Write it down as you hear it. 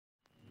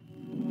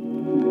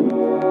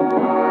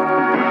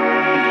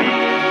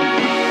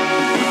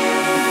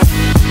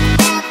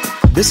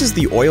This is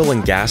the Oil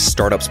and Gas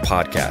Startups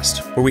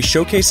Podcast, where we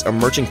showcase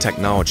emerging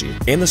technology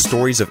and the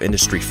stories of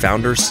industry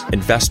founders,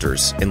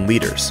 investors, and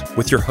leaders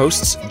with your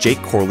hosts,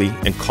 Jake Corley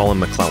and Colin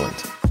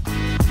McClelland.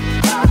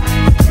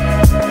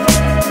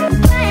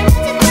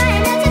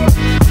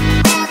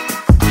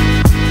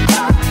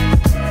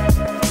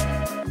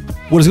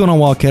 What is going on,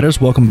 Wildcatters?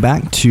 Welcome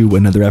back to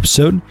another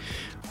episode.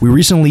 We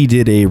recently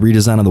did a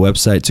redesign of the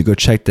website, so go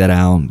check that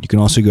out. You can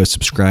also go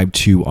subscribe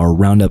to our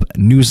Roundup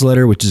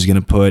newsletter, which is going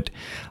to put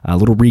a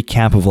little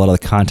recap of a lot of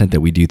the content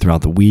that we do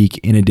throughout the week,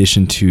 in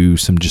addition to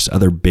some just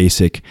other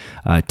basic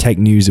tech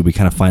news that we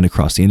kind of find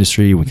across the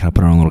industry. We kind of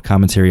put our own little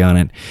commentary on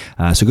it.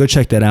 So go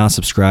check that out,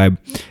 subscribe.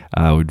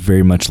 We'd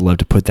very much love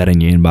to put that in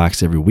your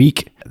inbox every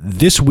week.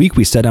 This week,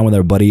 we sat down with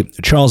our buddy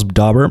Charles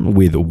Dauber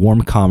with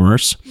Warm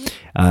Commerce.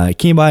 He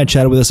came by and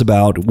chatted with us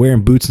about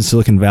wearing boots in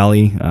Silicon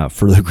Valley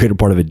for the greater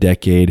part of a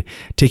decade,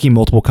 taking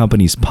multiple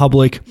companies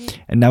public,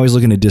 and now he's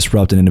looking to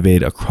disrupt and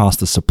innovate across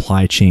the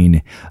supply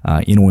chain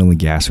in oil and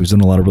gas. So he's done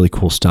a lot of really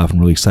cool stuff. I'm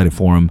really excited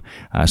for him.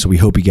 So we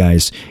hope you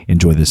guys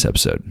enjoy this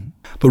episode.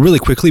 But really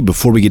quickly,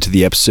 before we get to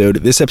the episode,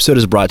 this episode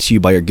is brought to you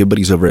by our good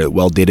buddies over at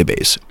Well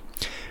Database.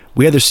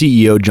 We had their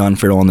CEO, John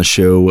Farrell, on the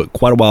show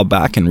quite a while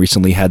back and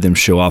recently had them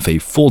show off a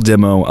full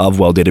demo of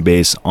Well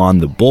Database on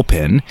the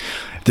Bullpen.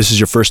 If this is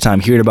your first time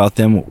hearing about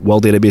them,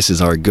 Well Database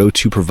is our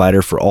go-to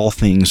provider for all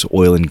things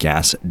oil and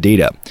gas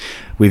data.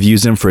 We've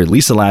used them for at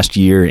least the last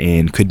year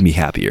and couldn't be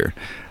happier.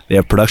 They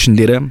have production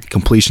data,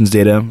 completions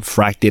data,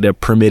 frac data,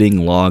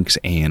 permitting, logs,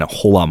 and a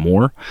whole lot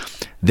more.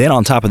 Then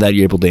on top of that,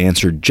 you're able to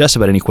answer just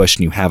about any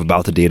question you have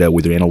about the data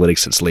with their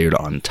analytics that's layered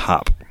on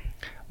top.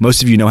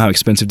 Most of you know how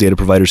expensive data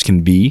providers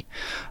can be,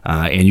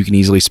 and you can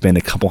easily spend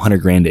a couple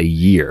 $100,000 a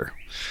year.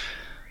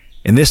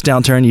 In this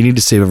downturn, you need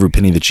to save every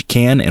penny that you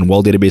can, and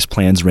Well Database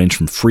plans range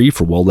from free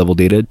for well-level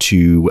data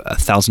to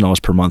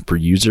 $1,000 per month per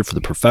user for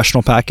the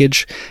professional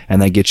package,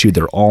 and that gets you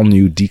their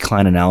all-new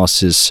decline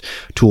analysis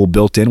tool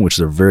built in, which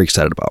they're very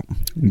excited about.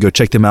 Go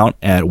check them out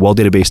at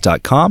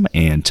welldatabase.com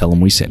and tell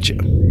them we sent you.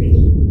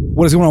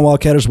 What is going on,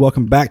 Wildcatters?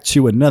 Welcome back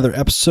to another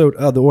episode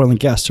of the Oil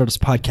and Gas Startups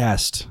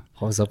Podcast.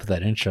 What was up with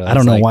that intro? I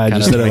don't know why I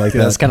just did it like that.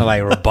 That's kind of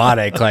like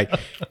robotic. Like,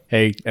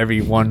 hey,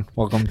 everyone,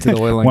 welcome to the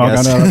Oil and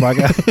Gas. Welcome to the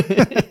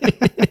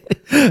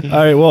podcast. All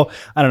right. Well,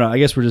 I don't know. I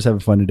guess we're just having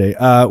fun today.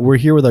 We're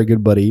here with our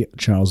good buddy,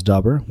 Charles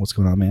Dauber. What's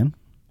going on, man?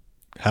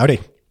 Howdy.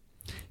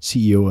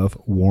 CEO of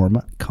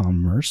Warm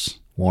Commerce.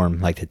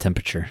 Warm like the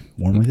temperature.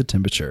 Warm like the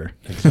temperature.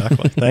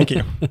 Exactly. Thank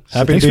you.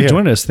 Happy Thanks to be for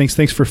joining here. us.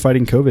 Thanks for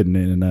fighting COVID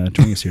and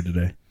joining us here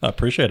today. I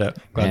appreciate it.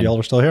 Glad Man. y'all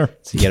are still here.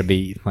 So you got to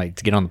be like,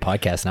 to get on the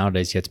podcast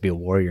nowadays, you have to be a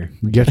warrior.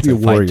 You have to be a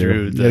fight warrior.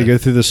 through You got to go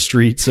through the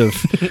streets of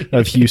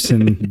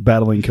Houston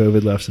battling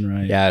COVID left and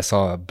right. Yeah, I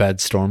saw a bad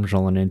storms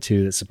rolling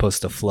into that's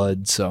supposed to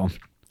flood. So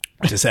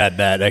just add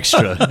that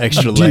extra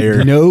layer.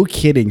 Dude, no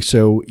kidding.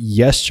 So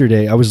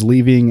yesterday I was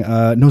leaving,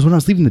 it was when I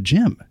was leaving the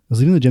gym. I was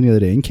leaving the gym the other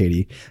day in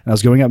Katy, and I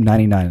was going up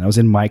 99, and I was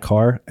in my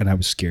car, and I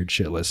was scared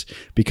shitless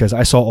because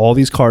I saw all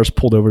these cars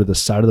pulled over to the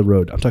side of the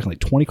road. I'm talking like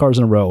 20 cars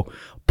in a row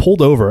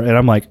pulled over, and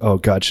I'm like, oh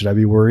God, should I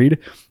be worried?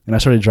 And I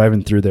started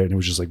driving through there, and it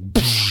was just like,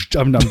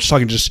 I'm just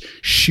talking just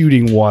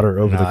shooting water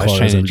over the cars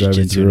as I'm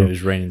driving through. It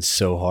was raining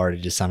so hard, it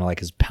just sounded like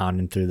it was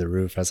pounding through the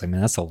roof. I was like, man,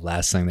 that's the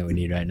last thing that we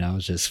need right now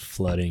is just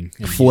flooding.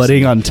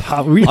 Flooding on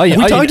top. We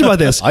talked about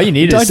this. All you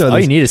need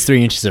is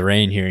 3 inches of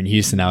rain here in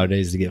Houston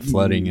nowadays to get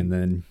flooding, and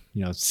then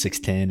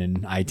 610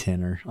 and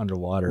I-10 are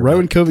underwater. Right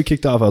when COVID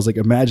kicked off, I was like,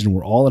 imagine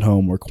we're all at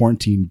home, we're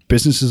quarantined,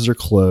 businesses are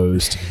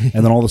closed, and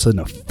then all of a sudden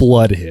a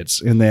flood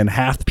hits. And then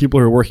half the people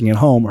who are working at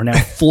home are now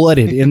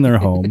flooded in their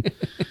home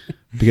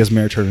because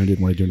Mayor Turner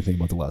didn't want to do anything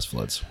about the last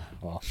floods.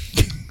 Well,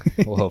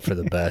 we'll hope for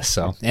the best.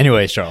 So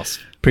anyways, Charles,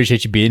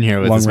 appreciate you being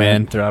here with us,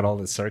 man, throughout all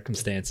the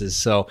circumstances.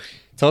 So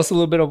tell us a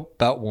little bit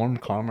about Warm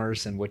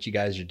Commerce and what you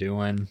guys are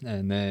doing,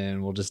 and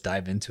then we'll just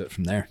dive into it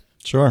from there.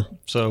 Sure.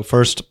 So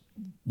first,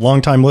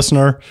 long-time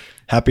listener,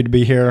 happy to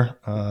be here.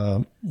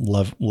 Love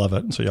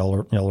it. So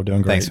y'all are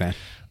doing great. Thanks, man.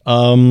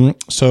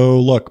 So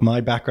look, my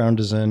background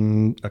is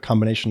in a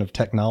combination of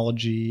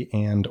technology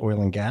and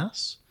oil and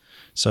gas.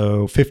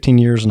 So 15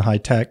 years in high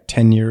tech,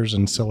 10 years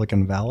in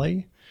Silicon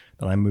Valley.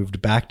 Then I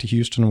moved back to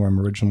Houston, where I'm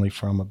originally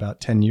from,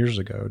 about 10 years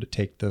ago to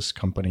take this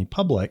company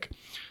public.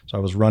 So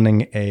I was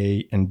running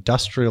a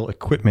industrial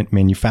equipment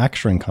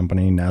manufacturing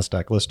company,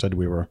 NASDAQ listed.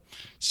 We were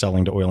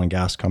selling to oil and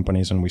gas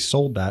companies, and we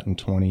sold that in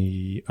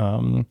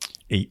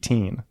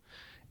 2018.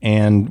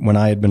 And when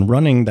I had been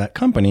running that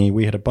company,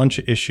 we had a bunch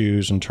of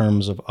issues in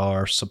terms of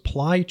our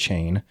supply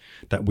chain,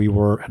 that we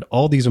had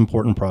all these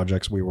important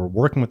projects. We were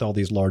working with all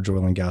these large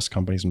oil and gas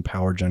companies and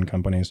power gen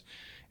companies.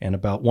 And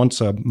about once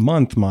a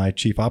month, my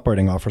chief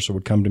operating officer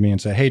would come to me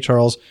and say, hey,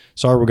 Charles,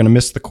 sorry, we're going to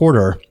miss the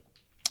quarter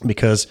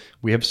because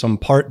we have some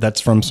part that's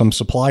from some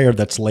supplier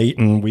that's late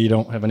and we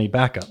don't have any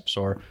backups.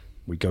 Or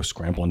we go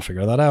scramble and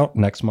figure that out.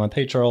 Next month,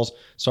 hey, Charles,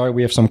 sorry,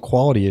 we have some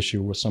quality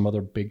issue with some other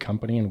big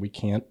company and we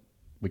can't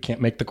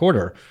make the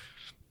quarter.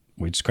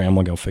 We'd scramble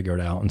and go figure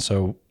it out. And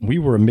so we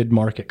were a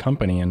mid-market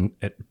company, and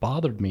it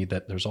bothered me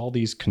that there's all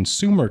these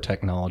consumer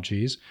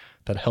technologies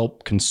that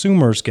help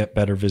consumers get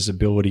better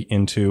visibility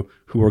into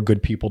who are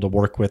good people to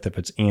work with, if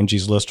it's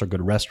Angie's List or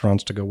good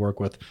restaurants to go work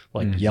with,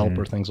 like Yelp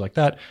or things like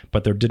that.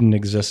 But there didn't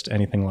exist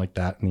anything like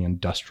that in the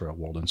industrial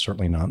world, and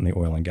certainly not in the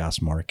oil and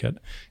gas market.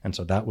 And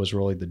so that was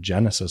really the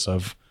genesis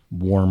of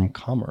warm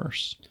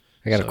commerce.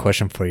 I got a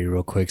question for you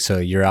real quick. So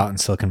you're out in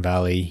Silicon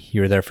Valley.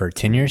 You were there for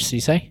 10 years,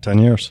 you say? 10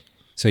 years.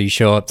 So you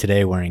show up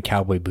today wearing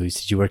cowboy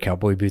boots. Did you wear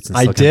cowboy boots in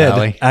Silicon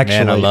Valley? Actually.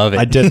 Man, I love it.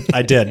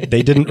 I did.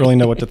 They didn't really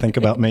know what to think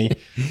about me.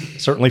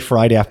 Certainly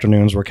Friday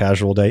afternoons were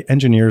casual day.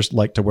 Engineers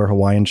like to wear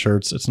Hawaiian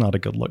shirts. It's not a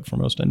good look for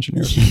most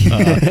engineers.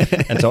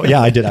 And so,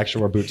 yeah, I did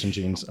actually wear boots and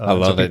jeans. I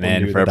love it,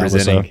 man.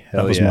 Representing.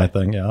 That was my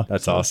thing, yeah.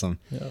 That's awesome.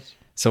 Yes.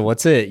 So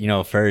what's it,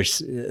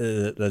 first,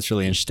 that's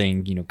really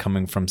interesting,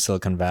 coming from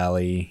Silicon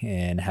Valley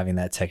and having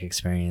that tech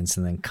experience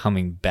and then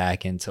coming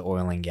back into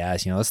oil and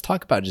gas. Let's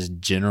talk about just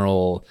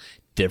general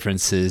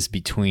differences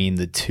between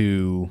the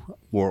two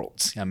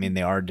worlds. I mean,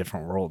 they are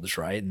different worlds,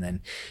 right? And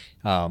then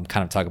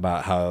kind of talk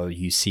about how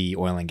you see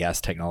oil and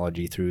gas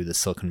technology through the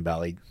Silicon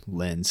Valley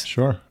lens.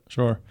 Sure.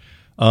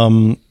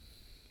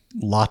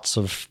 Lots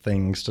of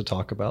things to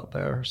talk about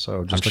there.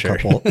 So just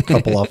couple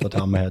off the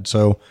top of my head.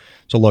 So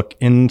look,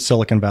 in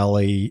Silicon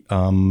Valley,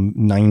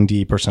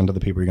 90% of the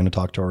people you're going to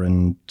talk to are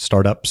in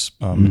startups.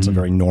 It's a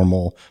very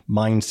normal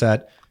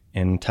mindset.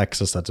 In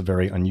Texas, that's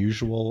very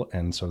unusual.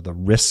 And so the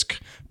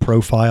risk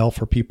profile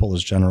for people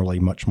is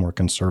generally much more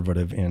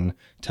conservative in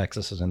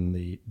Texas as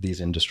in these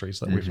industries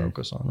that we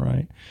focus on,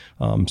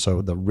 right?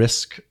 So the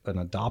risk and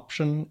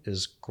adoption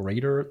is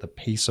greater. The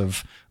pace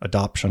of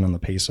adoption and the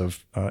pace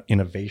of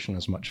innovation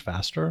is much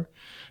faster.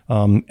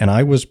 And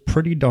I was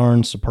pretty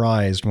darn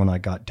surprised when I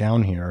got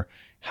down here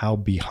how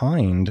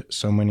behind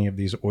so many of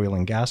these oil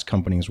and gas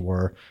companies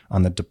were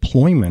on the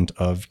deployment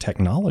of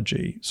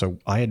technology. So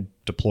I had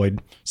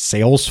deployed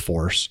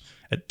Salesforce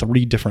at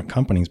 3 different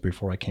companies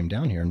before I came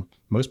down here. And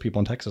most people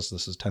in Texas,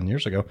 this is 10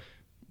 years ago,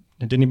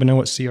 they didn't even know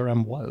what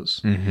CRM was,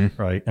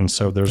 right? And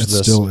so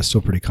it's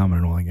still pretty common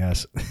in oil and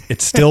gas.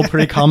 It's still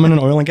pretty common in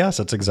oil and gas.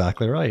 That's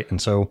exactly right.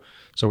 And so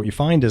what you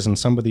find is in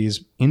some of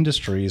these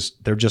industries,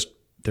 they're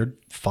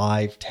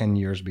 5-10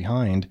 years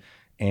behind.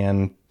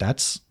 And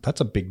that's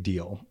a big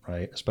deal,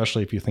 right?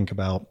 Especially if you think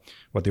about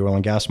what the oil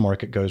and gas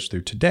market goes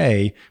through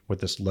today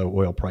with this low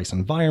oil price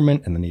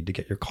environment and the need to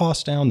get your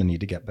costs down, the need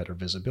to get better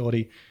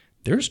visibility.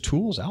 There's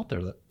tools out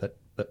there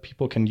that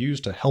people can use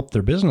to help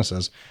their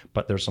businesses,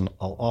 but there's an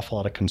awful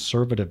lot of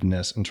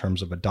conservativeness in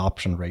terms of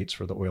adoption rates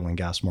for the oil and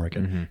gas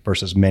market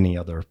versus many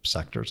other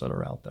sectors that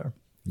are out there.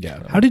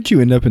 Yeah. How did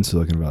you end up in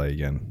Silicon Valley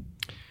again?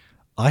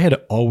 I had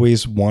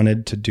always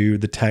wanted to do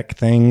the tech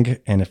thing.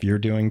 And if you're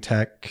doing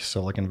tech,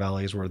 Silicon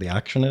Valley is where the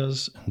action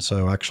is. And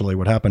so actually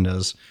what happened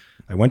is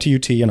I went to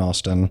UT in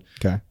Austin.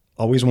 Okay.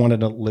 Always wanted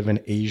to live in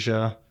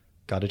Asia.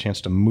 Got a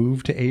chance to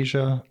move to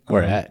Asia.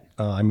 Where at?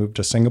 I moved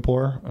to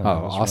Singapore. I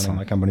was awesome. running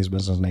my company's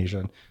business in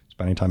Asia,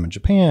 spending time in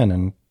Japan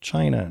and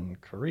China and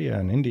Korea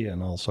and India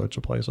and all sorts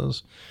of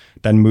places.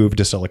 Then moved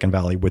to Silicon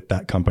Valley with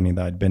that company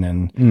that I'd been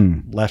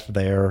in. Left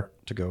there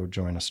to go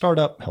join a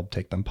startup, help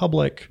take them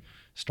public.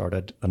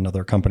 Started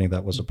another company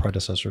that was a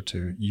predecessor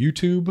to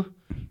YouTube.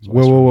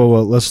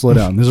 Whoa. Let's slow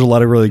down. There's a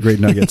lot of really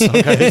great nuggets.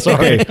 Okay,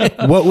 sorry.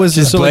 What was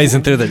just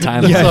blazing through the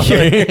timeline?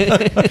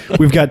 Yeah,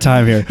 we've got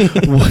time here.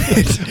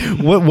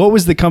 What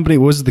was the company?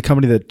 What was the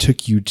company that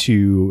took you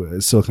to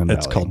Silicon Valley?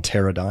 It's called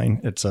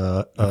Teradyne. It's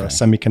a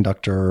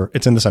semiconductor.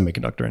 It's in the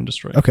semiconductor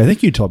industry. Okay, I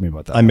think you told me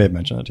about that. I may have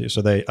mentioned it to you.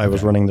 So I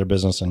was running their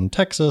business in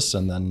Texas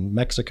and then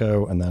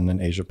Mexico and then in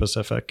Asia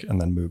Pacific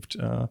and then moved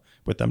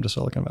with them to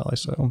Silicon Valley.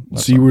 So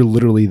you were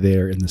literally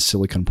there in the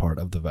silicon part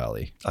of the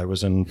valley. I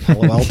was in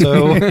Palo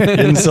Alto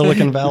in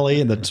Silicon Valley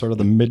and the sort of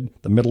the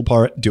middle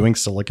part doing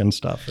silicon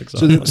stuff.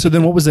 Exactly. So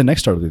then what was the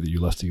next startup that you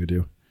left to go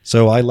do?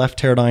 So I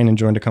left Teradyne and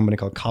joined a company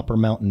called Copper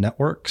Mountain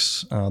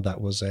Networks.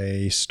 That was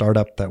a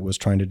startup that was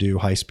trying to do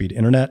high-speed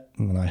internet,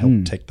 and I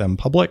helped take them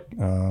public.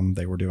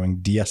 They were doing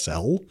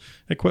DSL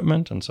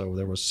equipment, and so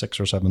there was 6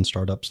 or 7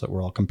 startups that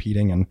were all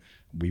competing, and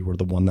we were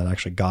the one that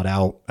actually got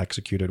out,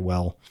 executed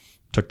well,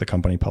 took the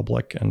company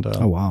public, and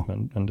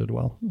and did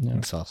well. Yeah.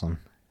 That's awesome.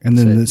 And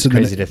then it's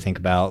crazy to think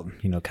about,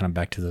 kind of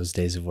back to those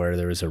days of where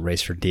there was a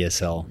race for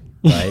DSL,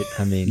 right?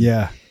 I mean,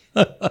 yeah.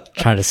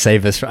 Trying to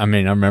save us. I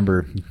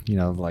remember,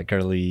 like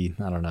early,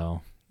 I don't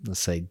know, let's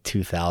say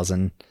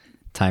 2000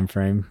 time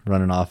frame,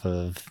 running off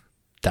of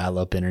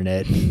dial-up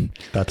internet. And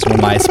that's when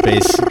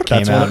MySpace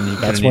came out.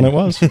 That's when it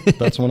was.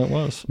 That's when it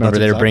was. Remember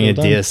they were bringing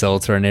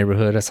DSL to our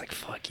neighborhood. I was like,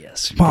 fuck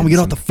yes. Mom, get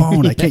off the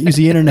phone. I can't use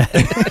the internet.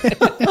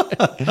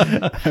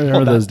 I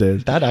remember those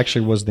days. That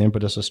actually was the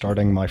impetus of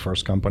starting my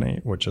first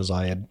company, which is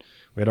we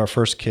had our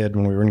first kid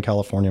when we were in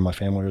California. My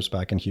family was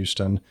back in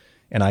Houston.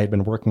 And I had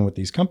been working with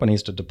these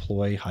companies to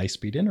deploy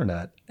high-speed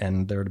internet.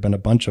 And there had been a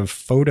bunch of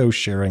photo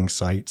sharing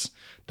sites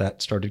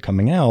that started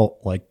coming out,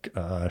 like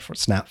for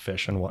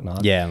Snapfish and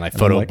whatnot. Yeah, and like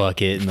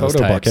PhotoBucket and those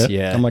types.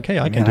 Yeah. I'm like, hey,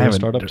 I can do a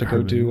startup to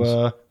go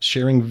do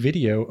sharing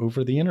video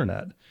over the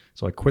internet.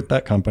 So I quit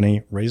that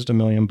company, raised $1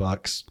 million,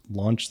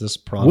 launched this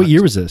product. What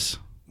year was this?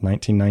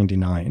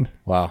 1999.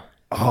 Wow.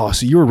 Oh,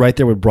 so you were right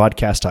there with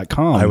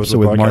broadcast.com. I was so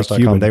with with Mark broadcast.com.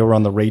 Cuban. They were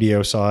on the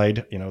radio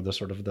side, the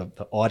sort of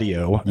the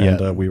audio,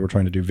 and we were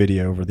trying to do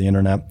video over the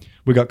internet.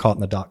 We got caught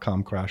in the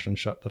 .com crash and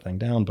shut the thing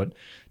down. But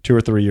 2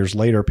 or 3 years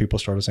later, people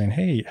started saying,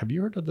 "Hey, have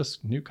you heard of this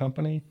new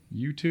company,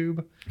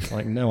 YouTube?" I'm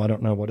like, no, I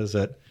don't know. What is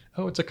it?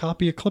 Oh, it's a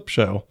copy of Clip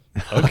Show.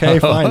 Okay,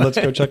 fine. Let's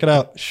go check it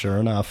out. Sure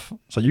enough.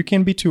 So you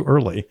can be too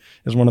early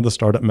is one of the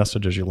startup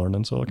messages you learned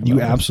in Silicon Valley.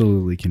 You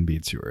absolutely can be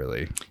too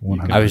early.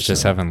 100%. I was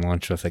just having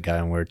lunch with a guy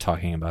and we were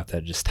talking about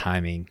that. Just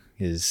timing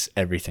is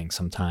everything.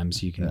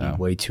 Sometimes you can be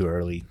way too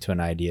early to an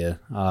idea.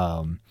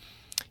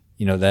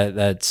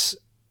 That's,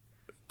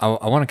 I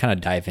want to kind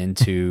of dive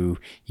into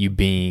you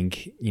being,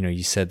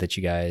 you said that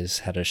you guys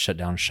had to shut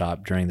down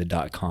shop during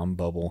the .com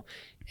bubble.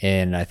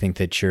 And I think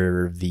that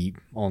you're the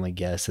only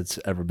guest that's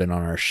ever been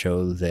on our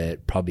show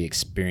that probably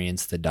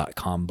experienced the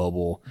 .com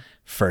bubble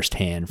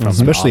firsthand, from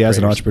especially as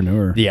an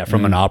entrepreneur. Yeah,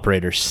 from an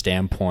operator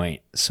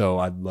standpoint. So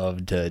I'd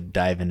love to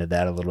dive into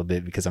that a little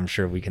bit because I'm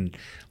sure we can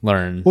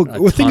learn. Well,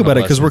 think about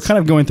it, because we're kind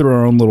of going through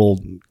our own little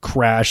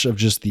crash of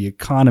just the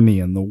economy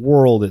and the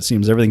world. It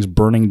seems everything's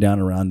burning down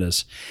around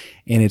us.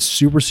 And it's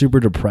super, super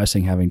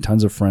depressing having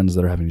tons of friends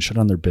that are having to shut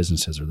down their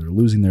businesses or they're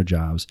losing their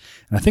jobs.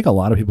 And I think a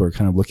lot of people are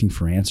kind of looking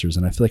for answers.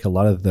 And I feel like a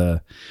lot of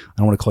I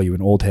don't want to call you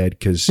an old head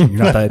because you're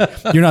not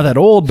that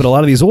old, but a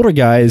lot of these older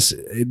guys,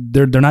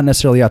 they're not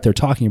necessarily out there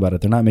talking about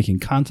it. They're not making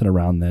content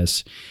around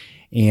this.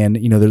 And,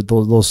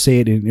 they'll say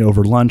it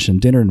over lunch and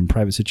dinner and in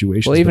private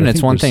situations. Well, even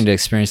it's one thing to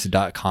experience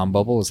the .com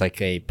bubble as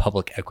like a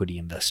public equity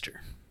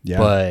investor. Yeah.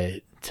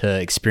 But to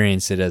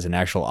experience it as an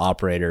actual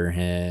operator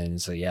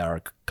and so,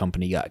 our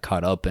company got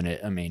caught up in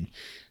it. I mean,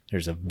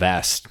 there's a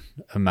vast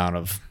amount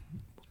of,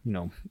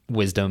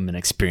 wisdom and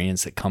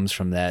experience that comes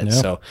from that. Yeah.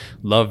 So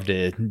love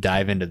to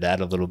dive into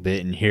that a little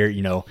bit and hear,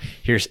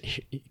 here's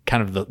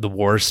kind of the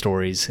war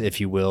stories,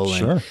 if you will.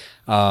 Sure.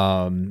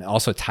 And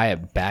also tie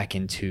it back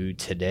into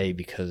today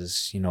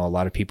because, a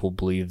lot of people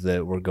believe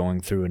that we're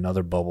going through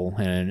another bubble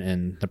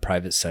in the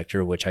private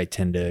sector, which I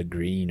tend to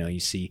agree. You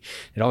see,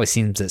 it always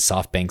seems that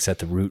SoftBank's at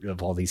the root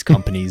of all these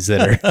companies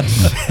that are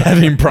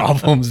having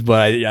problems,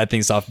 but I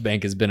think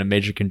SoftBank has been a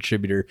major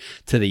contributor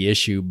to the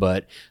issue.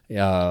 But,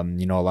 a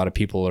lot of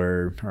people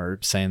are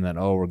saying that,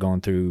 we're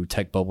going through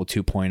tech bubble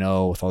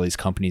 2.0 with all these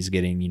companies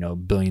getting,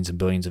 billions and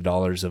billions of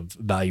dollars of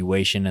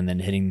valuation and then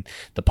hitting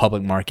the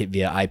public market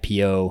via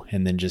IPO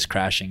and then just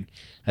crashing.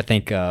 I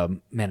think, I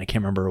can't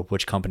remember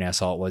which company I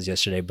saw it was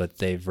yesterday, but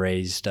they've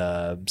raised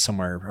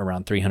somewhere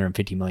around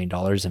 $350 million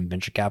in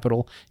venture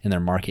capital, and their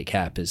market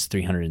cap is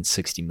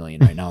 $360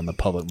 million right now in the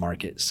public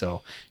market.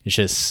 So it's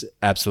just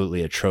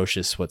absolutely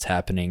atrocious what's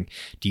happening.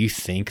 Do you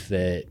think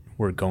that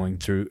we're going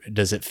through,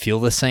 does it feel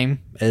the same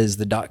as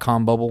the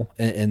 .com bubble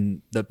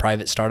in the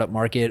private startup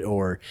market,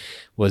 or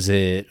was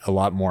it a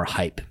lot more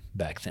hype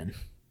back then?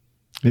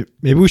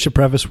 Maybe we should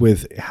preface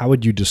with, how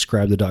would you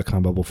describe the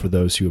 .com bubble for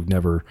those who have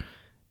never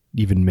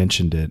even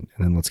mentioned it?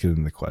 And then let's get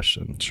into the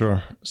question.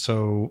 Sure.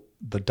 So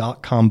the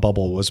 .com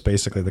bubble was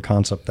basically the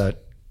concept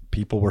that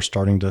people were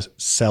starting to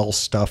sell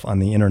stuff on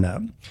the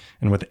internet.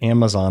 And with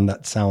Amazon,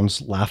 that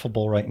sounds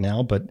laughable right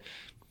now, but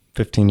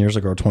 15 years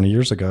ago or 20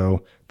 years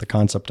ago, the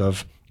concept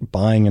of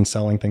buying and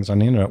selling things on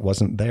the internet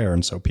wasn't there.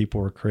 And so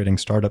people were creating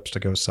startups to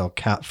go sell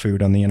cat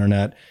food on the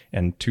internet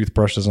and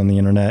toothbrushes on the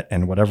internet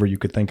and whatever you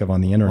could think of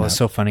on the internet. Well, it's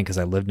so funny because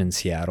I lived in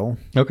Seattle,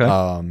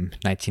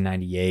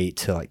 1998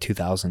 to like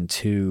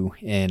 2002.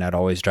 And I'd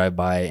always drive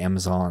by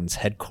Amazon's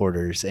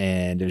headquarters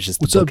and it was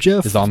just, what's up,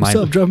 Jeff? What's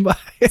up, driving by?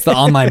 It's the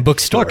online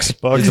bookstore. It's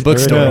a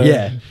bookstore.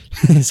 Yeah.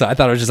 So I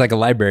thought it was just like a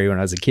library when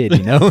I was a kid,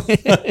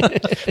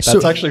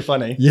 That's actually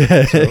funny.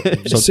 Yeah.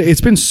 So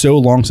it's been so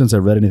long since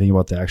I've read anything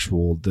about the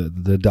actual,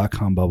 the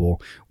 .com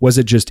bubble. Was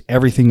it just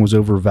everything was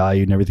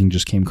overvalued and everything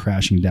just came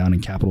crashing down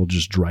and capital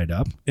just dried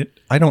up?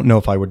 I don't know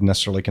if I would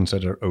necessarily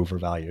consider it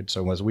overvalued.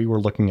 So as we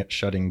were looking at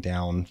shutting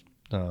down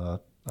a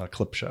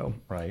Clip Show,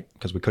 right?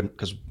 Because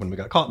when we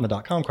got caught in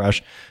the .com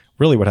crash,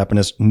 really what happened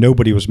is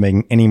nobody was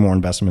making any more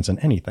investments in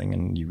anything,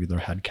 and you either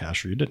had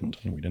cash or you didn't,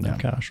 and we didn't have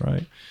cash,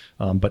 right?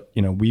 But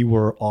we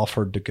were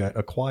offered to get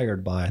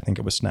acquired by, I think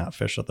it was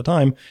Snapfish at the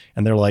time,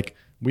 and they're like,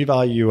 we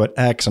value you at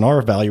X and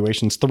our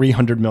valuation's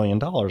 $300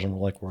 million. And we're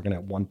like, we're going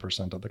to have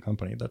 1% of the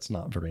company. That's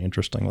not very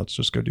interesting. Let's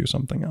just go do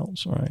something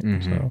else, right?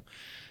 Mm-hmm.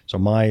 So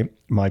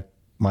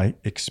my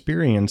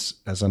experience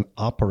as an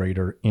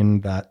operator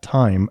in that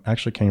time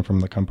actually came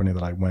from the company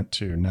that I went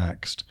to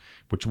next,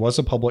 which was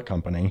a public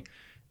company.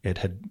 It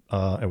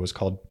was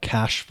called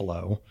Cash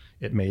Flow.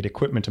 It made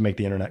equipment to make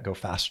the internet go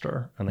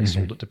faster, and they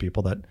sold it to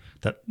people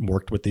that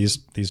worked with these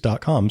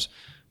 .coms.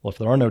 Well, if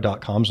there are no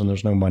 .coms and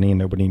there's no money and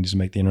nobody needs to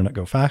make the internet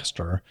go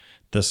faster,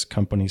 this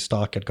company's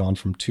stock had gone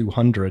from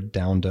 200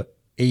 down to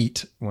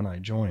 8 when I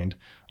joined,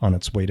 on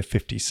its way to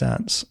 50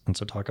 cents. And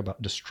so talk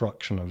about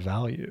destruction of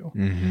value.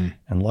 Mm-hmm.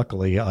 And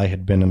luckily I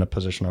had been in a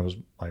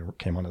position, I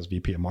came on as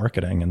VP of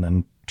marketing and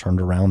then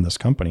turned around this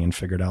company and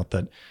figured out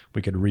that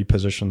we could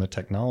reposition the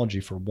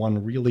technology for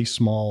one really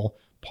small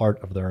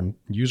part of their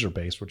user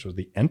base, which was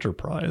the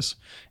enterprise.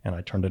 And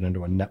I turned it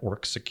into a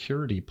network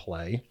security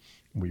play.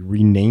 We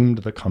renamed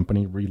the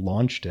company,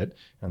 relaunched it,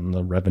 and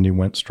the revenue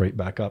went straight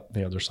back up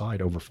the other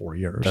side over 4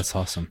 years. That's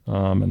awesome.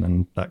 And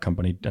then that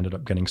company ended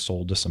up getting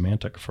sold to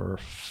Symantec for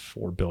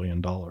 $4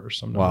 billion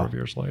some number of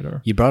years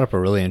later. You brought up a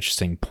really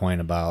interesting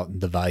point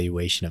about the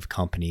valuation of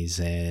companies,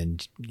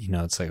 and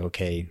it's like,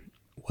 okay,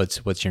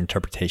 what's your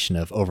interpretation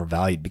of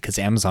overvalued? Because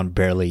Amazon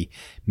barely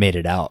made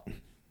it out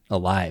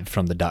alive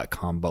from the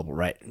 .com bubble,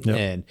 right? Yep.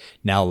 And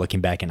now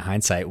looking back in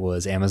hindsight,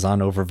 was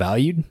Amazon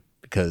overvalued?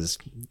 Because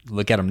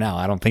look at them now.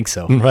 I don't think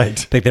so. Right.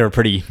 I think they were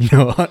pretty,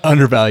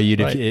 undervalued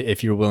Right.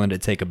 if you're willing to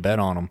take a bet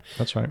on them.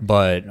 That's right.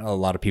 But a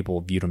lot of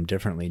people viewed them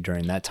differently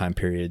during that time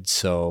period.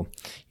 So,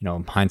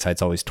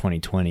 hindsight's always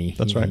 20/20.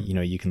 That's right.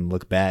 You can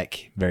look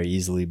back very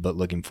easily, but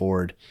looking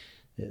forward,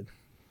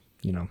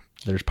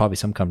 there's probably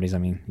some companies. I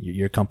mean,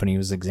 your company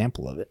was an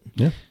example of it.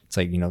 Yeah. It's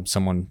like,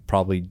 someone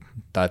probably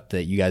thought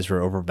that you guys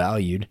were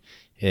overvalued,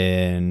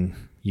 and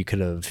you could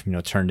have,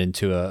 turned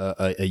into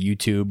a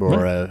YouTube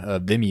or a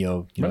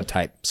Vimeo,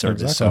 type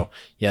service. Exactly. So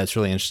yeah, it's a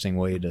really interesting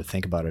way to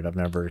think about it. I've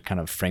never kind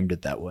of framed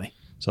it that way.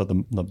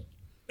 So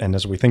and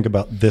as we think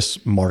about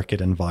this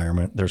market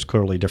environment, there's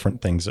clearly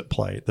different things at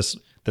play. This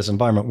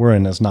environment we're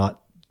in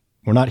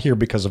we're not here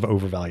because of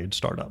overvalued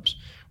startups.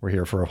 We're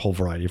here for a whole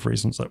variety of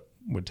reasons that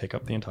would take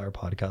up the entire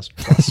podcast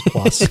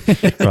plus,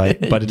 right?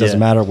 But it doesn't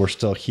matter. We're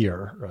still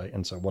here, right?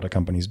 And so what do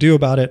companies do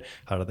about it?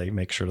 How do they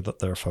make sure that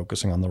they're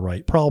focusing on the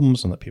right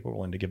problems and that people are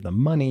willing to give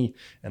them money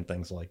and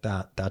things like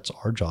that? That's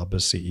our job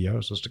as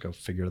CEOs, is to go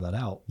figure that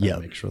out and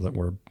make sure that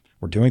we're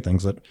doing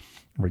things that,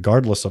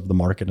 regardless of the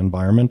market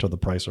environment or the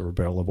price of a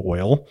barrel of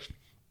oil,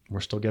 we're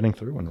still getting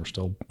through, and we're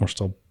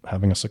still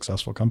having a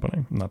successful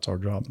company, and that's our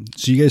job.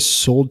 So you guys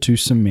sold to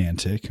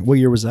Symantec. What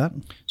year was that?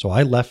 So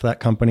I left that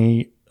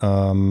company. I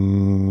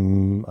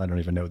don't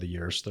even know the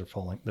years. They're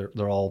falling.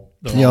 They're all.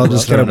 I'll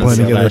just kind of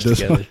blend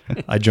together.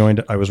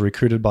 I was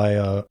recruited by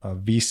a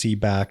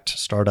VC-backed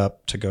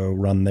startup to go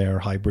run their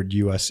hybrid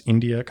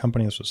US-India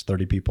company. This was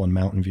 30 people in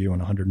Mountain View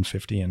and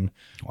 150 in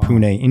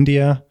Pune,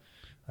 India.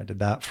 I did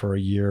that for a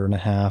year and a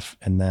half,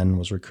 and then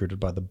was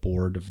recruited by the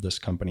board of this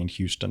company in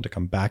Houston to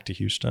come back to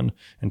Houston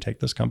and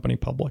take this company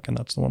public. And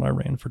that's the one I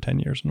ran for 10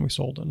 years, and we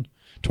sold in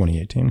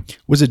 2018.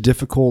 Was it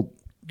difficult,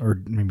 or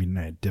maybe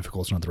not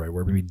difficult, it's not the right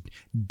word, maybe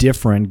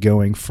different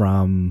going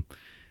from,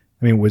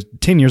 was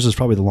 10 years is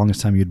probably the longest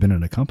time you'd been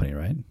in a company,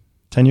 right?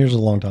 10 years is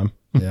a long time.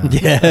 Yeah.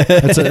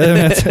 That's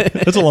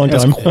a long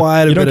time. That's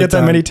quite a You don't bit get of that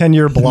time. many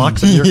 10-year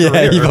blocks in your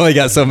career. You've only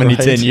got so many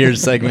Right. 10-year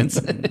segments.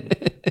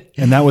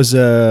 And that was an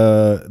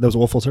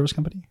oilfield service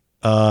company?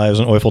 It was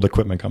an oilfield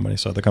equipment company.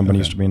 So the company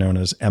used to be known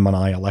as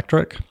M&I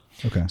Electric.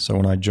 Okay. So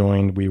when I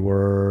joined,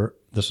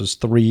 this was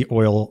 3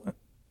 oil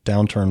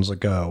downturns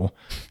ago.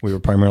 We were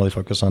primarily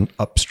focused on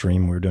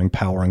upstream. We were doing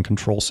power and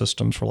control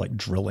systems for like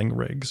drilling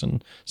rigs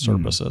and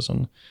services.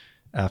 And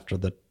after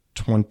the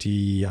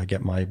I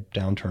get my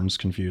downturns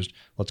confused.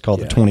 Let's call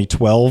it the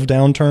 2012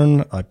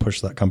 downturn. I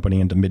pushed that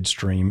company into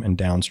midstream and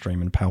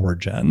downstream and power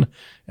gen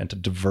and to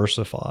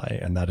diversify.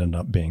 And that ended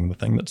up being the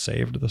thing that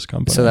saved this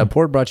company. So that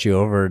board brought you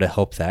over to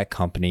help that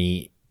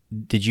company.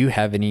 Did you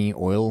have any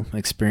oil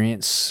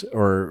experience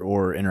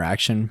or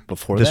interaction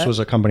before that? This was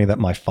a company that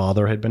my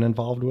father had been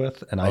involved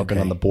with, and I'd been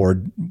on the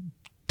board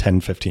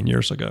 10, 15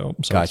 years ago.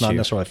 So it's not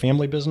necessarily a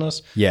family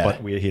business,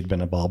 but he had been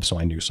involved, so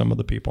I knew some of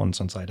the people. And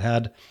since I'd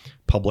had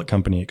public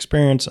company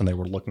experience and they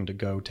were looking to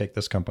go take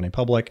this company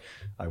public,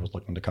 I was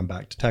looking to come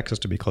back to Texas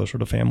to be closer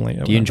to family.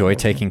 Do you enjoy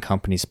taking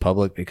companies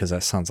public? Because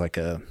that sounds like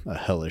a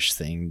hellish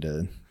thing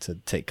to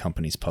take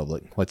companies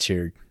public. What's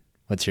your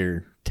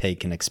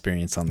take and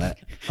experience on that?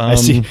 I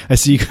see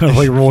you kind of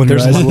like rolling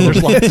your eyes a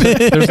little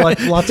bit. There's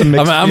lots of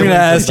mixed I'm going to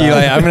ask you.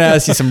 I'm going to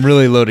ask you some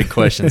really loaded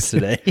questions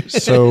today.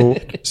 So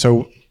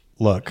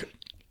look,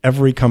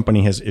 every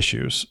company has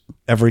issues.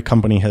 Every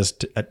company has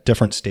at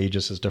different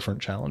stages has different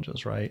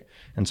challenges, right?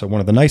 And so one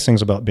of the nice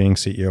things about being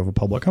CEO of a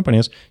public company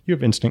is you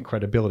have instant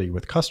credibility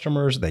with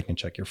customers. They can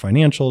check your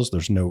financials.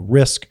 There's no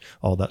risk,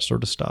 all that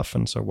sort of stuff.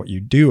 And so what you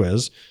do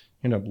is,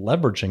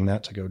 leveraging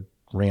that to go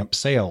ramp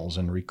sales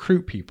and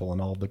recruit people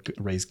and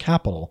raise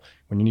capital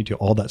when you need to.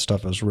 All that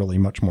stuff is really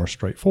much more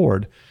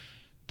straightforward.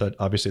 That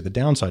obviously the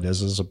downside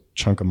is a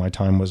chunk of my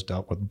time was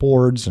dealt with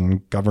boards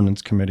and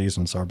governance committees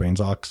and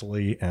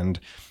Sarbanes-Oxley and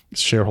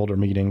shareholder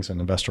meetings and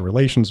investor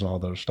relations and all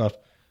that stuff.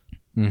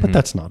 Mm-hmm. But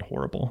that's not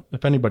horrible.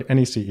 If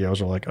any CEOs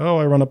are like, "Oh,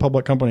 I run a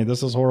public company.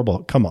 This is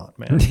horrible." Come on,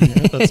 man.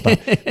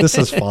 This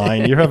is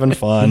fine. You're having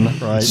fun,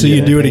 right? So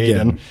you do it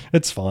again.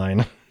 It's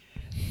fine.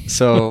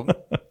 So,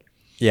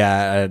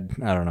 yeah,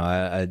 I don't know.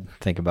 I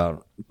think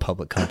about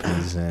public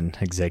companies and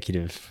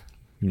executive,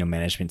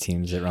 management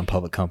teams that run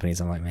public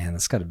companies. I'm like, man,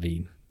 that's got to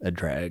be a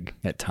drag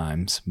at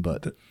times.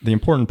 But the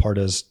important part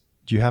is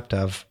you have to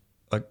have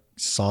a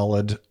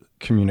solid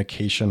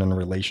communication and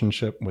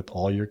relationship with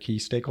all your key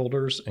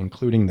stakeholders,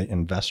 including the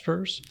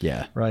investors.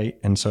 Yeah. Right.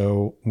 And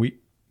so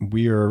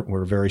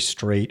we're a very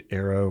straight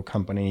arrow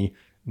company,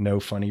 no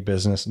funny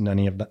business, none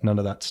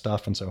of that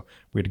stuff. And so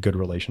we had good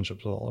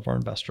relationships with all of our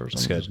investors.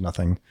 And there's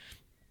nothing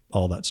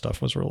all that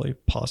stuff was really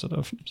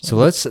positive. So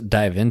let's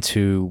dive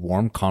into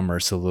warm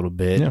commerce a little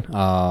bit.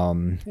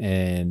 Yeah.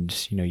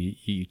 And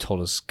you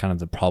told us kind of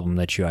the problem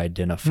that you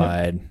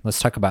identified. Yeah. Let's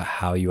talk about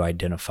how you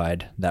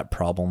identified that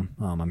problem.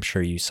 I'm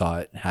sure you saw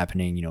it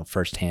happening,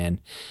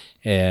 firsthand.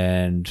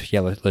 And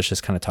yeah, let's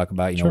just kind of talk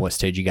about, Sure. what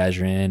stage you guys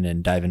are in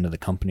and dive into the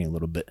company a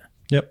little bit.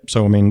 Yep.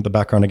 So, the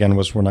background again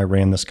was when I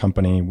ran this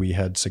company, we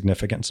had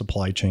significant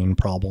supply chain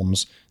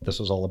problems. This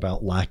was all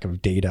about lack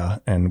of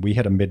data. And we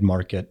had a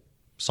mid-market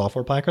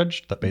software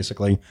package that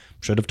basically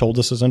should have told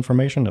us this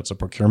information. It's a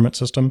procurement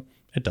system.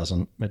 It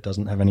doesn't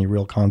have any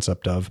real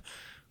concept of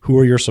who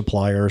are your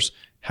suppliers,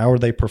 how are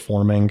they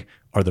performing,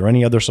 are there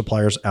any other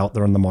suppliers out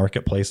there in the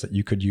marketplace that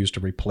you could use to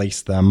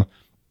replace them.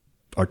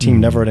 Our team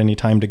never had any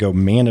time to go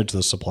manage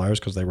the suppliers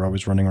because they were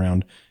always running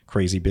around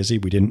crazy busy.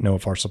 We didn't know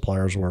if our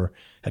suppliers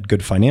had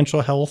good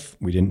financial health.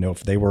 We didn't know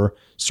if they were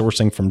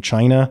sourcing from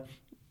China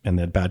and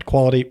they had bad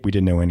quality. We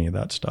didn't know any of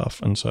that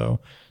stuff. And so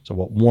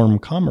what warm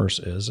commerce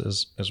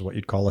is what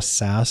you'd call a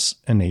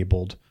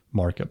SaaS-enabled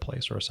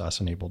marketplace or a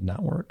SaaS-enabled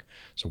network.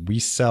 So we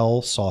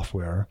sell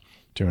software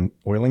to an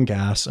oil and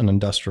gas and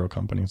industrial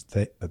companies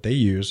that they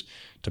use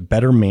to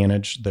better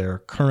manage their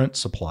current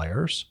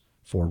suppliers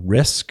for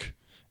risk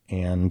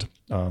and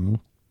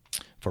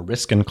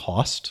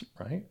cost,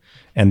 right?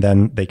 And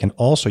then they can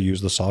also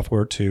use the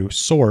software to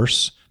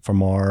source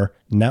from our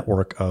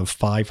network of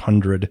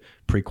 500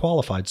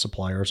 pre-qualified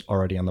suppliers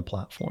already on the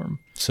platform.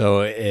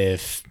 So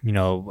if,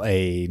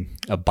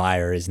 a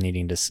buyer is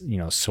needing to,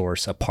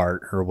 source a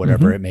part or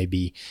whatever it may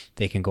be,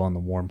 they can go on the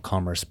warm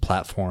commerce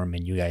platform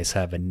and you guys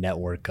have a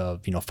network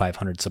of,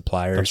 500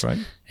 suppliers. That's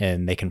right.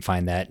 And they can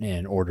find that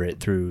and order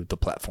it through the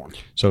platform.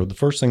 So the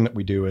first thing that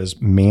we do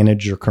is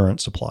manage your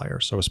current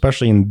suppliers. So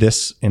especially in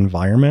this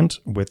environment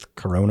with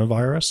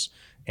coronavirus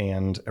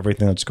and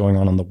everything that's going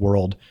on in the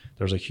world,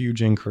 there's a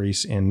huge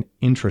increase in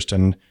interest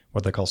in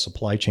what they call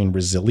supply chain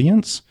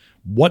resilience.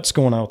 What's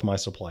going on with my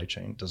supply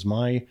chain? Is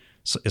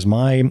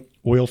my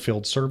oil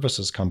field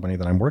services company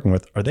that I'm working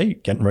with, are they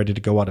getting ready to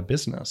go out of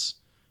business,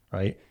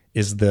 right?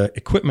 Is the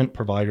equipment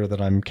provider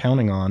that I'm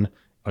counting on,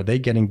 are they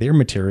getting their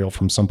material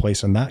from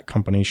someplace and that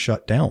company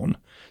shut down?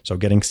 So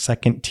getting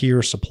second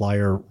tier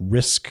supplier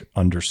risk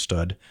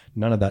understood,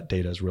 none of that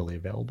data is really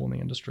available in the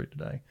industry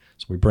today.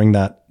 So we bring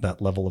that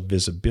level of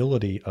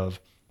visibility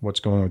of what's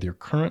going on with your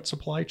current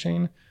supply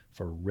chain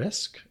for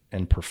risk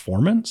and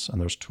performance,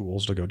 and there's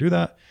tools to go do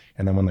that.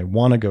 And then when they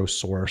want to go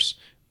source,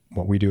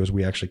 what we do is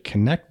we actually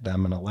connect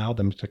them and allow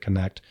them to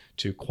connect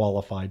to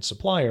qualified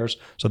suppliers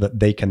so that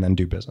they can then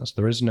do business.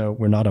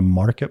 We're not a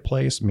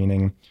marketplace,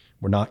 meaning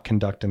we're not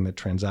conducting the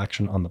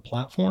transaction on the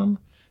platform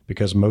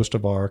because most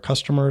of our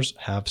customers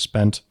have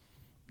spent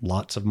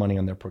lots of money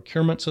on their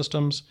procurement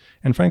systems.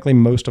 And frankly,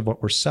 most of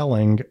what we're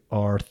selling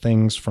are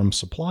things from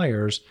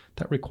suppliers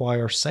that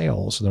require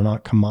sales. They're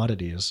not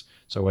commodities.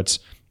 So it's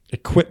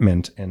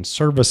equipment and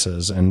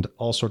services and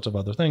all sorts of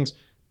other things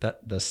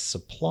that the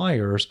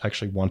suppliers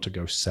actually want to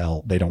go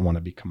sell. They don't want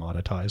to be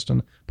commoditized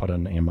and put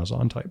on an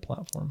Amazon type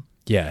platform.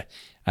 Yeah.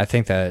 I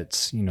think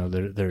that's,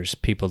 there's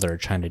people that are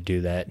trying to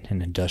do that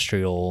in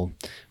industrial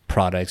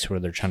products where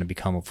they're trying to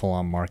become a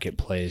full-on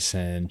marketplace.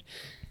 And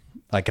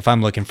like if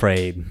I'm looking for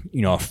a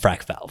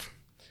frac valve,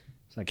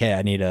 it's like, hey,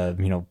 I need a,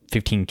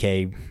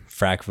 15K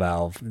frac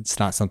valve. It's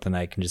not something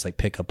I can just like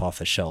pick up off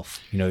the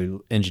shelf.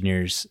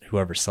 Engineers,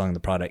 whoever's selling the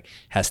product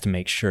has to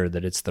make sure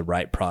that it's the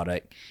right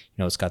product.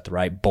 It's got the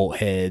right bolt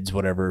heads,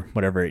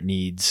 whatever it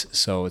needs.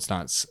 So it's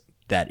not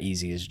that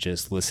easy as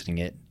just listing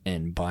it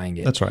and buying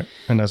it. That's right.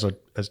 And as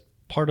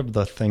part of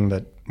the thing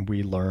that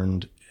we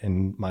learned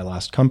in my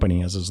last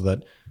company is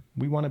that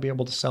we want to be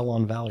able to sell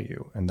on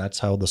value. And that's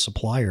how the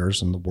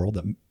suppliers in the world,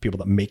 that people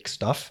that make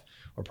stuff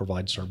or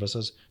provide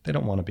services, they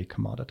don't want to be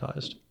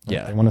commoditized. Right?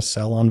 Yeah. They want to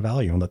sell on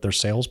value and that their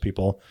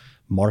salespeople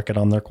market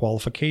on their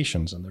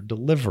qualifications and their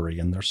delivery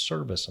and their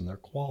service and their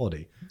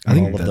quality and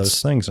all of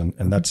those things. And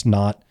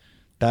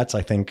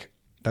I think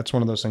that's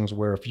one of those things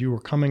where if you were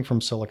coming from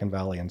Silicon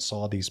Valley and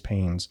saw these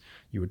pains,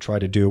 you would try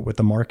to do it with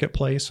the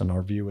marketplace. And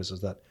our view is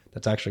that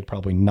that's actually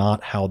probably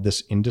not how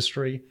this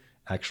industry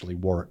actually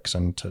works.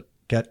 And to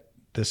get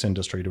this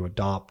industry to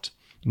adopt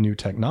new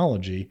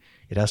technology,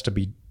 it has to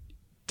be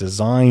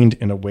designed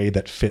in a way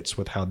that fits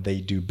with how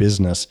they do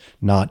business,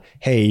 not,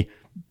 hey,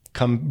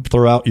 come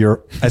throw out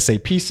your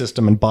SAP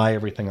system and buy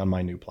everything on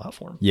my new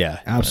platform. Yeah,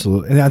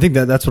 absolutely. And I think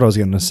that's what I was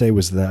going to say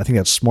was that I think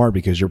that's smart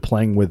because you're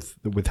playing with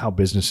how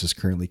business is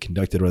currently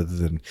conducted rather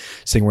than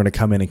saying we're going to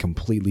come in and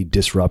completely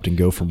disrupt and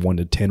go from 1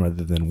 to 10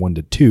 rather than 1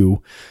 to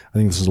 2. I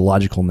think this is a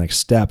logical next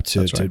step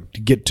to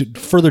get to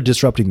further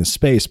disrupting the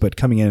space, but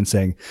coming in and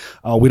saying,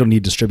 oh, we don't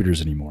need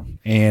distributors anymore.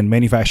 And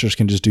manufacturers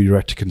can just do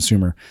direct to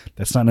consumer.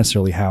 That's not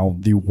necessarily how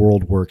the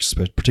world works,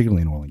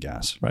 particularly in oil and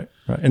gas. Right.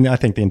 And I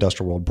think the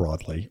industrial world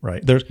broadly,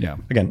 right? There's Yeah.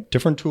 Again,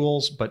 different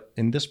tools, but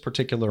in this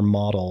particular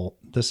model,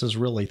 this is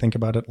really, think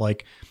about it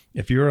like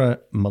if you're a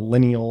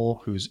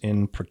millennial who's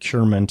in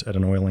procurement at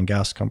an oil and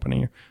gas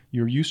company,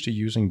 you're used to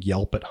using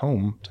Yelp at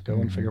home to go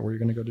and figure out where you're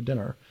going to go to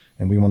dinner.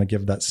 And we want to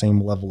give that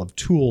same level of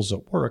tools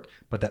at work,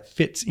 but that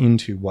fits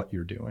into what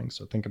you're doing.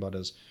 So think about it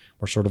as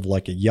we're sort of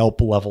like a Yelp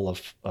level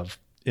of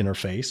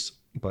interface,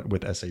 but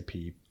with SAP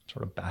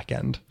sort of back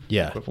end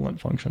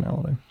equivalent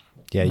functionality.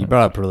 Yeah, you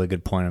brought up a really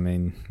good point. I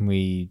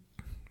mean,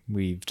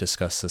 we've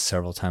discussed this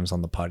several times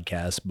on the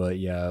podcast, but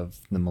you have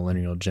the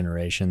millennial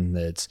generation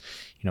that's,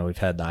 we've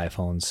had the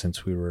iPhones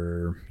since we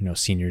were,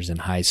 seniors in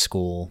high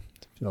school,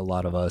 a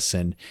lot of us,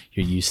 and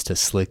you're used to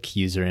slick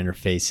user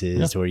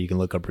interfaces where you can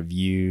look up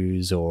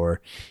reviews or,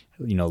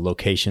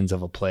 locations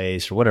of a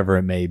place or whatever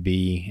it may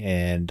be.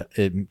 And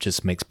it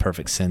just makes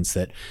perfect sense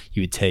that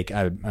you would take,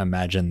 I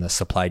imagine the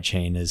supply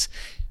chain is,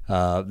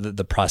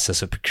 the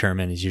process of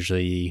procurement is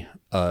usually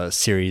a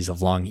series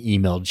of long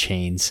emailed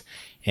chains,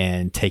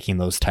 and taking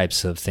those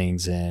types of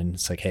things in,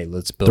 it's like, hey,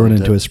 let's build it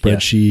into a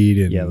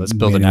spreadsheet. Let's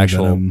build an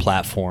actual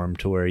platform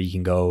to where you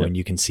can go and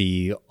you can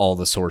see all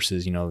the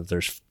sources.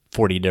 There's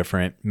 40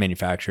 different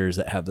manufacturers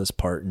that have this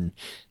part, and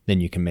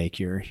then you can make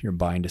your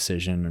buying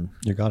decision and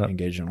you got it.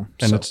 Engage in them.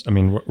 And it's,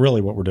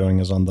 really what we're doing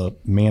is on the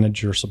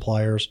manage your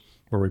suppliers,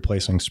 we're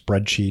replacing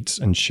spreadsheets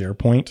and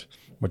SharePoint,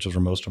 which is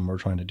where most of them are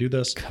trying to do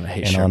this. Kind of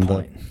hate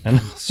SharePoint.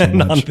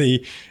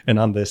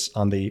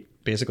 On the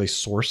basically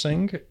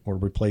sourcing, we're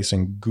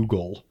replacing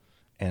Google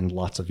and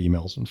lots of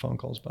emails and phone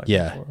calls back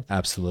and forth.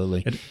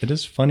 Absolutely. It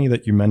is funny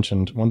that you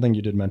mentioned, one thing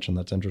you did mention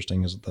that's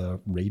interesting is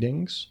the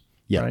ratings,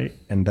 right?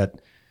 And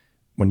that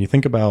when you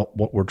think about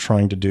what we're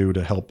trying to do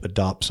to help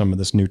adopt some of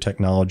this new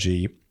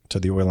technology to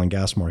the oil and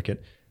gas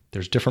market,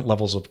 there's different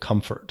levels of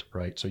comfort,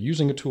 right? So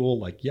using a tool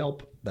like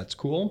Yelp, that's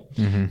cool.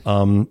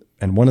 Mm-hmm.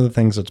 And one of the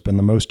things that's been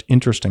the most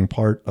interesting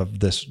part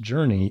of this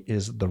journey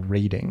is the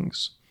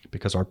ratings,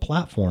 because our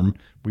platform,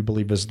 we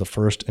believe, is the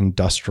first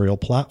industrial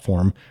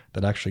platform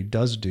that actually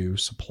does do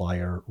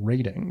supplier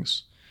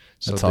ratings.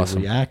 So that's the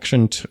awesome.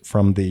 reaction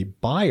from the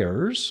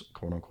buyers,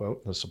 quote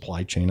unquote, the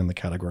supply chain and the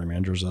category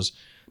managers is,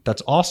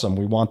 that's awesome.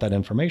 We want that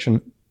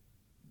information.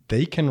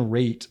 They can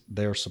rate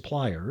their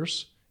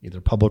suppliers either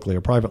publicly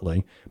or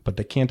privately, but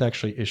they can't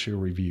actually issue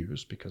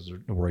reviews because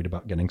they're worried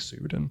about getting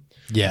sued. And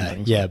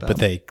things like but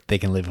they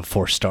can leave a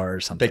 4-star or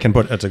something. They can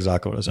put, that's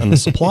exactly what it is. And the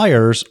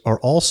suppliers are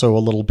also a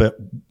little bit,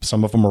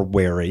 some of them are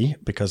wary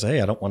because,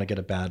 hey, I don't want to get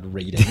a bad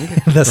rating.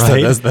 That's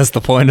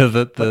the point of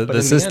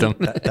the system.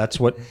 The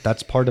end,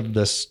 that's part of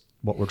this.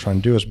 What we're trying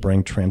to do is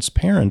bring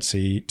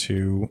transparency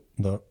to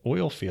the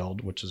oil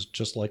field, which is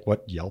just like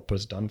what Yelp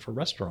has done for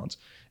restaurants.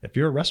 If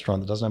you're a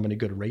restaurant that doesn't have any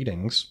good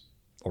ratings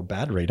or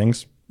bad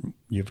ratings,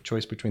 you have a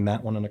choice between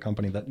that one and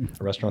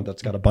a restaurant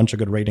that's got a bunch of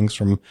good ratings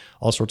from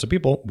all sorts of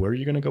people. Where are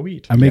you going to go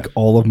eat? I make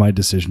all of my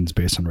decisions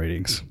based on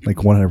ratings, like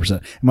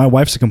 100%. My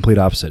wife's the complete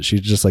opposite.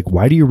 She's just like,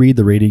 why do you read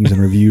the ratings and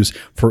reviews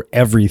for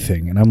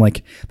everything? And I'm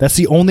like, that's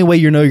the only way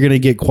you're going to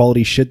get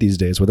quality shit these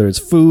days, whether it's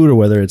food or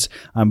whether it's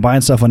I'm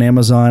buying stuff on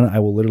Amazon. I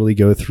will literally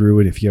go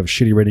through it. If you have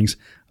shitty ratings,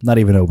 I'm not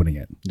even opening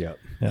it. Yeah,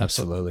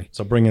 absolutely.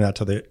 So bringing that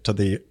to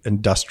the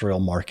industrial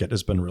market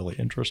has been really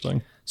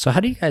interesting. So how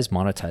do you guys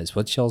monetize?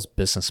 What's y'all's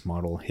business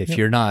model? If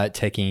you're not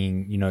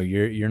taking,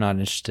 you're not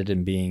interested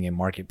in being a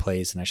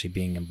marketplace and actually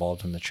being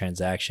involved in the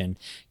transaction,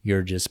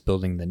 you're just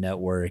building the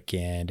network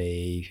and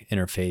a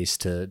interface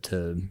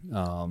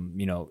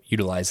to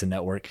utilize the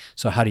network.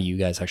 So how do you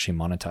guys actually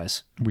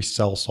monetize? We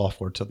sell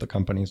software to the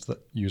companies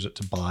that use it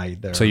to buy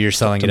their. So you're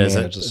selling it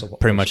as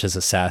pretty much as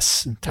a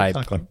SaaS type.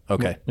 Exactly.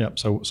 Okay. Yeah.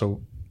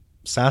 So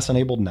SaaS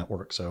enabled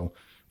network. So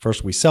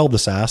first we sell the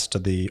SaaS to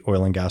the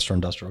oil and gas or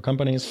industrial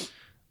companies.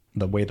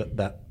 The way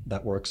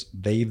that works,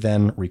 they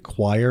then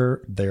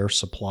require their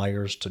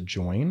suppliers to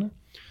join.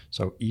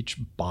 So each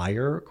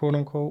buyer, quote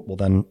unquote, will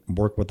then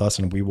work with us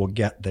and we will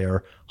get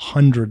their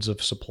hundreds of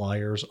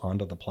suppliers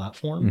onto the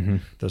platform. Mm-hmm.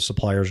 Those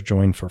suppliers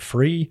join for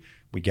free.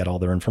 We get all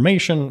their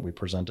information. We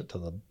present it to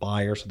the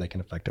buyer so they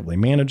can effectively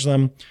manage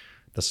them.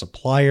 The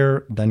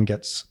supplier then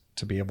gets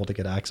to be able to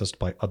get access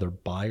by other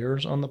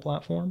buyers on the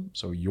platform.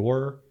 So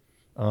your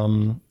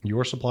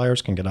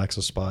suppliers can get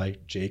access by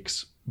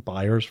Jake's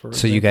buyers, for example.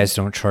 So you guys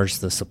don't charge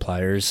the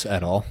suppliers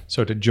at all?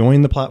 So to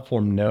join the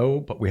platform, no,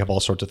 but we have all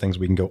sorts of things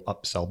we can go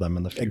upsell them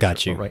in the future.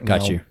 Got you.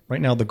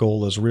 Right now, the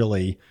goal is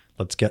really,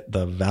 let's get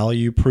the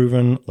value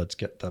proven. Let's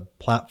get the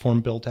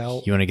platform built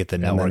out. You want to get the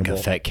network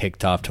effect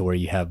kicked off to where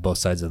you have both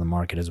sides of the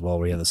market as well,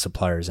 where you have the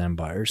suppliers and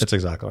buyers. That's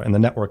exactly right. And the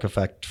network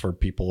effect for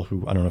people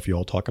who, I don't know if you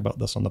all talk about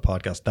this on the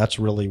podcast, that's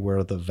really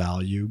where the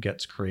value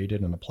gets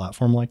created in a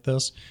platform like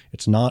this.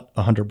 It's not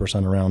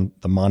 100% around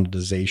the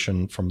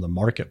monetization from the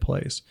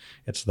marketplace.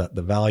 It's that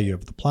the value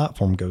of the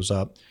platform goes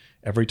up.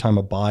 Every time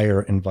a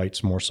buyer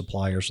invites more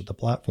suppliers to the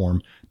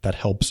platform, that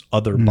helps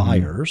other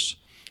buyers.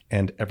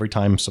 And every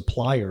time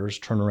suppliers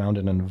turn around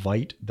and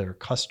invite their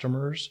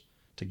customers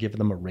to give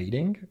them a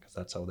rating, because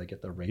that's how they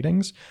get their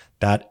ratings.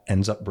 That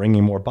ends up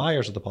bringing more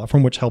buyers to the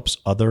platform, which helps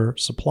other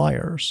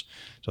suppliers.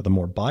 So the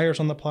more buyers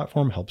on the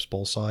platform helps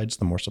both sides.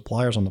 The more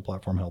suppliers on the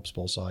platform helps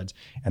both sides.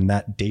 And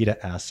that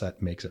data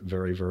asset makes it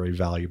very, very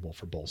valuable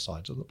for both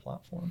sides of the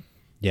platform.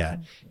 Yeah.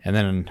 And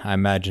then I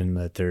imagine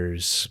that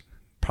there's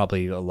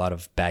probably a lot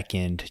of back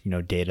end,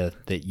 data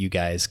that you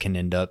guys can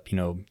end up,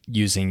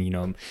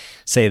 using,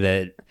 say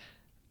that,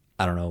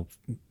 I don't know,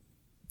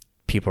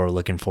 people are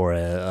looking for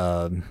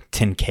a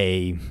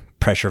 10K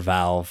pressure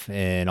valve,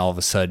 and all of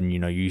a sudden,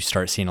 you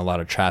start seeing a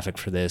lot of traffic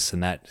for this,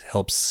 and that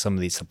helps some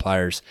of these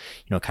suppliers,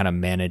 kind of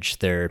manage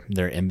their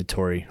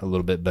inventory a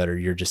little bit better.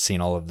 You're just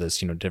seeing all of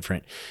this,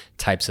 different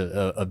types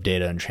of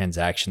data and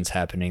transactions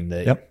happening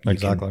that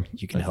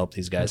you can help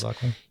these guys.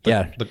 Exactly.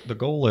 Yeah. The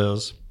goal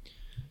is,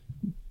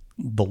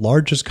 the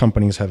largest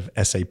companies have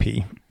SAP,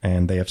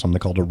 and they have something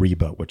called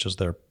Ariba, which is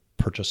their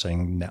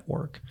purchasing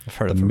network. I've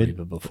heard of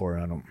Ariba before.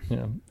 I'm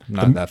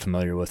not that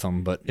familiar with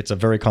them, but it's a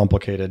very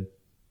complicated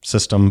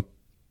system.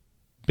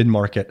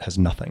 Mid-market has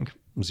nothing,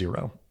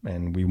 zero.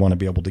 And we want to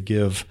be able to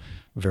give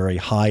very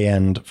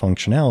high-end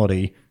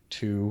functionality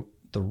to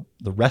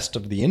the rest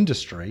of the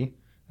industry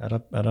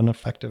at an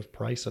effective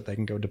price that they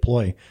can go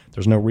deploy.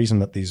 There's no reason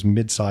that these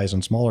mid-size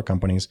and smaller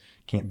companies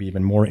can't be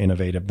even more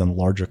innovative than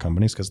larger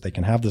companies, because they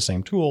can have the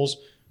same tools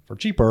for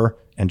cheaper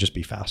and just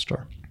be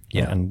faster.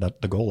 Yeah. And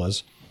that the goal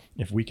is,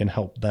 if we can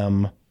help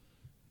them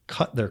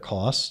cut their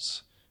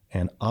costs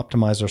and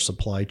optimize their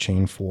supply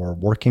chain for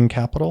working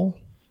capital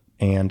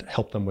and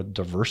help them with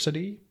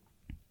diversity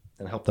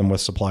and help them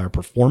with supplier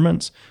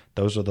performance,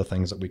 those are the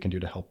things that we can do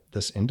to help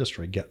this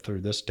industry get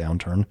through this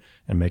downturn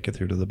and make it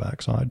through to the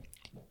backside.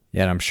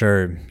 Yeah, and I'm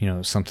sure,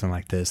 something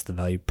like this, the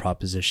value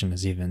proposition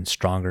is even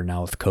stronger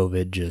now with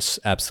COVID just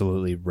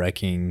absolutely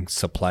wrecking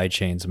supply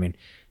chains. I mean,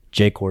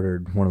 Jake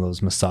ordered one of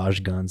those massage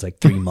guns like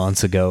 3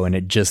 months ago, and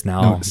it just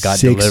now got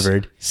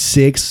delivered.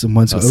 6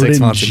 months ago. 6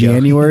 months in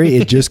January.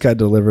 It just got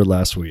delivered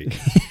last week.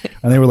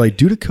 And they were like,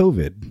 due to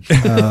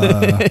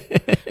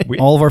COVID,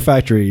 all of our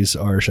factories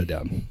are shut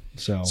down.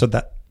 So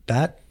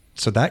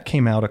that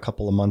came out a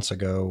couple of months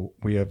ago.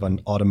 We have an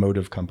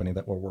automotive company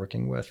that we're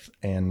working with,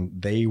 and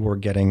they were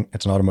getting,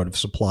 it's an automotive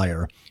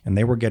supplier, and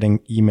they were getting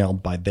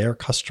emailed by their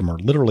customer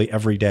literally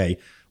every day.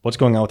 What's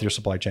going on with your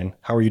supply chain?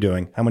 How are you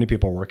doing? How many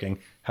people are working?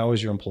 How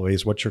is your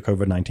employees? What's your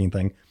COVID-19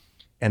 thing?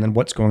 And then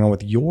what's going on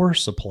with your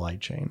supply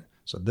chain?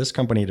 So this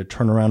company had to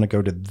turn around and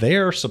go to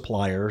their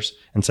suppliers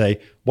and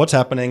say, what's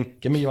happening?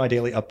 Give me my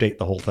daily update,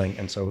 the whole thing.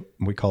 And so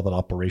we call that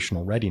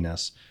operational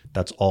readiness.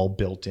 That's all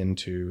built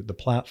into the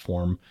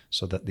platform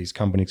so that these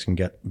companies can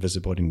get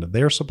visibility into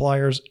their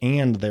suppliers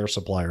and their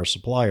suppliers'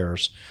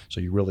 suppliers. So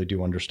you really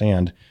do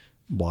understand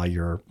why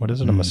you're, what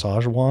is it, a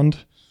massage wand?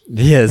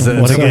 Yes,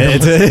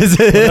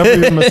 whatever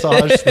your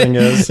massage thing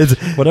is.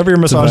 Whatever your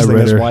massage thing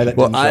is, why that.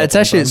 Well, it's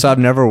actually, so I've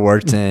never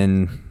worked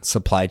in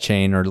supply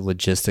chain or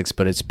logistics,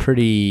 but it's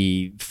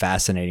pretty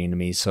fascinating to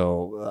me.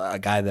 So a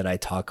guy that I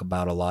talk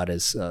about a lot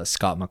is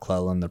Scott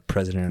McClellan, the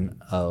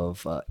president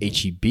of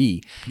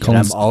HEB.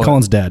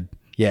 Colin's dad.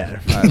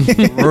 Yeah,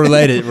 we're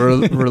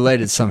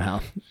related somehow.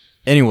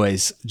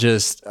 Anyways,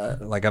 just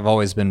like I've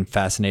always been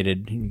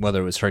fascinated,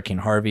 whether it was Hurricane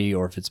Harvey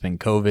or if it's been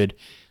COVID.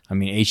 I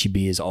mean, HEB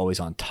is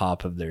always on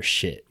top of their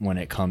shit when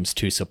it comes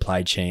to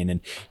supply chain. And,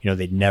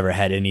 they'd never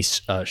had any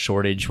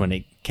shortage when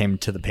it came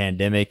to the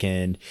pandemic.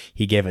 And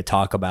he gave a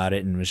talk about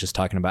it and was just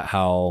talking about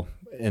how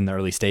in the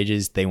early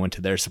stages, they went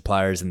to their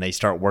suppliers and they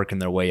start working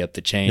their way up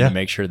the chain to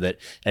make sure that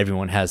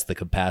everyone has the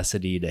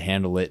capacity to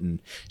handle it.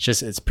 And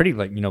it's pretty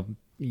like,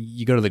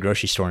 you go to the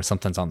grocery store and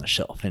something's on the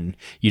shelf and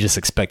you just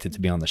expect it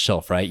to be on the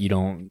shelf, right? You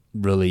don't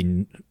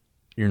really...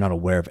 You're not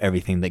aware of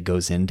everything that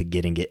goes into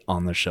getting it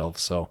on the shelf.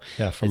 So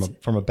yeah,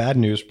 from a bad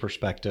news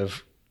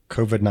perspective,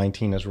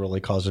 COVID-19 has really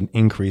caused an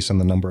increase in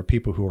the number of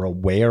people who are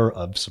aware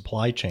of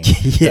supply chain.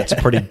 That's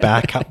pretty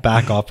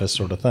back office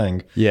sort of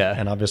thing. Yeah.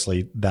 And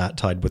obviously that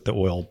tied with the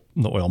oil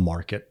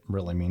market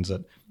really means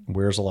that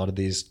where's a lot of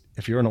these,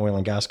 if you're an oil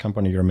and gas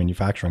company, you're a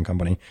manufacturing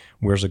company,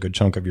 where's a good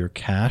chunk of your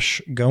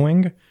cash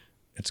going?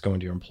 It's going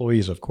to your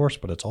employees, of course,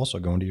 but it's also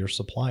going to your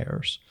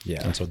suppliers.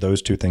 Yeah. And so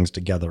those two things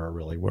together are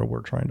really where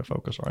we're trying to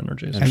focus our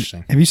energies.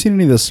 Interesting. Have you seen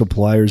any of the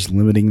suppliers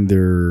limiting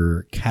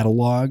their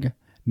catalog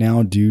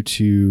now due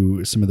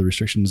to some of the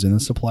restrictions in the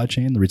supply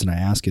chain? The reason I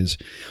ask is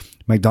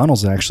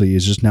McDonald's actually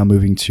is just now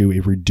moving to a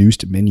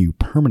reduced menu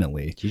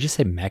permanently. Did you just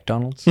say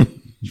McDonald's?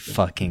 You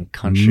fucking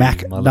country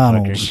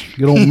McDonald's.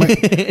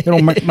 motherfuckers. Good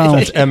old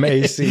McDonald's. That's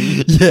MAC.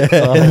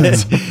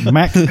 Yeah.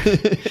 Mac.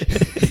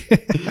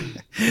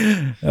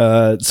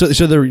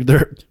 So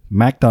their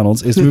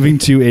McDonald's is moving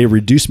to a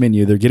reduced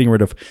menu. They're getting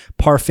rid of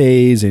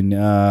parfaits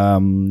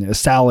and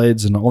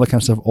salads and all that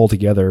kind of stuff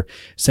altogether,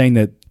 saying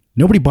that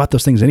nobody bought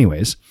those things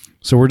anyways.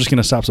 So we're just going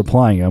to stop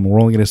supplying them. We're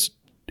only going to,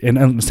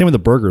 and same with the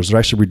burgers. They're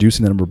actually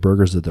reducing the number of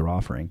burgers that they're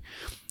offering.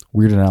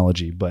 Weird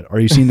analogy, but are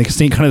you seeing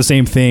kind of the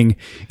same thing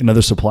in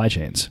other supply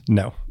chains?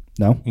 No.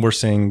 We're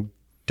seeing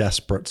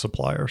desperate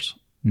suppliers.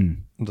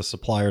 The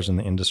suppliers in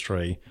the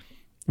industry,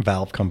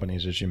 valve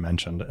companies, as you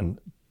mentioned, and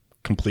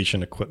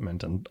completion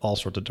equipment and all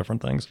sorts of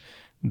different things.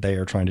 They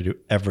are trying to do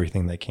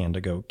everything they can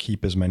to go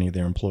keep as many of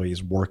their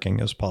employees working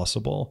as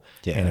possible.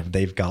 Yeah. And if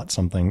they've got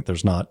something,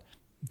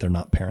 they're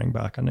not paring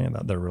back on any of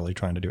that. They're really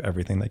trying to do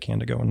everything they can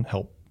to go and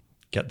help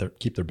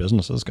keep their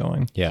businesses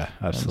going. Yeah,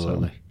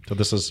 absolutely. So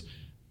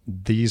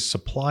these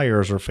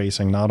suppliers are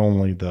facing not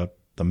only the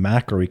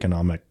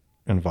macroeconomic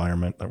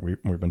environment that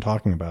we've been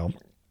talking about,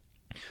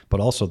 but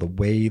also the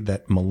way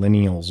that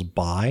millennials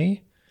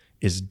buy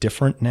is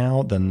different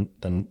now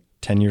than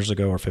 10 years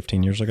ago or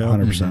 15 years ago.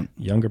 100%.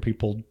 Younger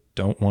people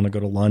don't want to go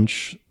to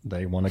lunch.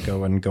 They want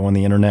to go on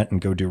the internet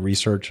and go do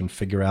research and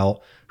figure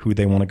out who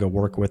they want to go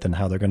work with and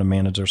how they're going to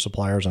manage their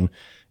suppliers. And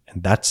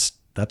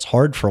that's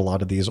hard for a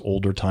lot of these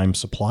older time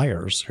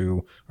suppliers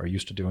who are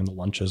used to doing the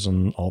lunches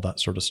and all that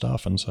sort of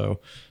stuff. And so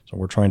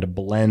we're trying to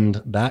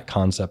blend that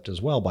concept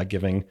as well by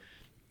giving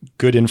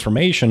good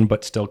information,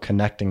 but still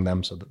connecting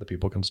them so that the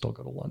people can still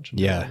go to lunch and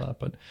do all that.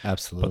 But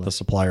absolutely. But the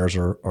suppliers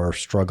are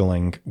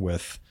struggling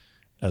with,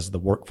 as the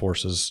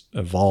workforces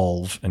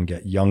evolve and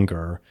get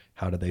younger,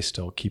 how do they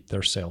still keep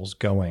their sales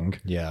going?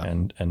 Yeah.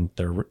 And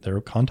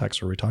their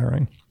contacts are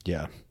retiring.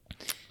 Yeah.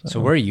 So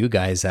where are you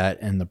guys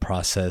at in the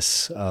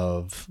process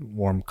of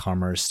Warm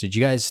Commerce? Did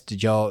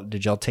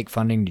y'all take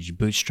funding? Did you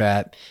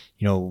bootstrap?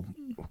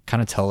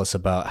 Kind of tell us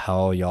about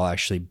how y'all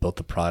actually built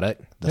the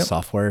product, the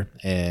software,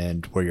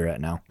 and where you're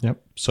at now.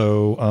 Yep.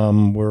 So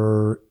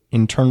we're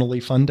internally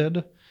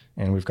funded,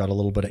 and we've got a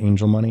little bit of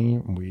angel money.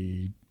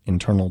 We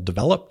internal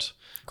developed.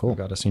 Cool. We've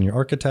got a senior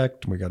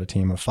architect. We got a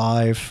team of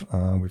 5.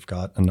 We've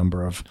got a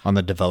number of... On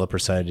the developer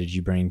side, did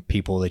you bring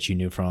people that you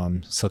knew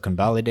from Silicon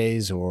Valley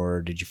days,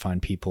 or did you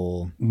find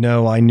people?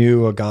 No, I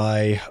knew a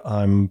guy.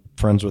 I'm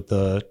friends with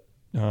the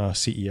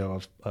CEO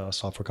of a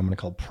software company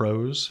called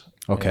Pros.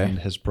 Okay. And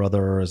his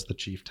brother is the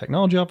chief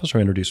technology officer,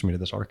 introduced me to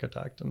this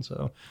architect. And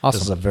so Awesome.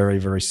 This is a very,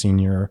 very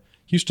senior...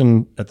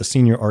 Houston at the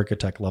senior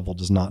architect level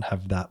does not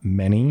have that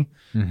many.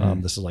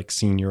 This is like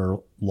senior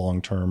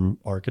long-term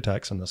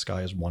architects, and this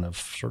guy is one of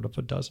sort of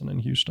a dozen in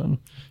Houston.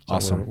 So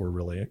Awesome. We're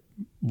really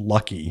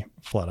lucky,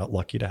 flat out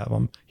lucky to have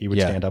him. He would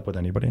stand up with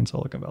anybody in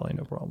Silicon Valley,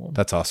 no problem.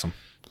 That's awesome.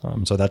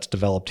 So that's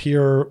developed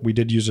here. We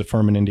did use a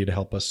firm in India to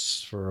help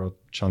us for a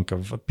chunk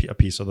of a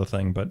piece of the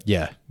thing, but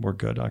we're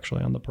good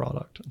actually on the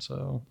product. And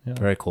so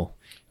very cool.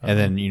 And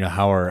then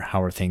how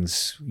are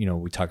things?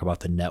 We talk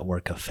about the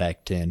network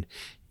effect, and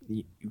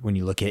when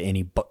you look at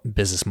any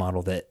business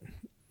model that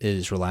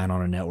is relying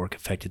on a network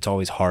effect, it's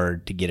always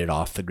hard to get it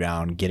off the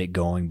ground, get it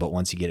going. But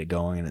once you get it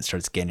going and it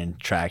starts gaining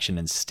traction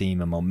and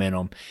steam and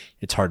momentum,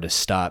 it's hard to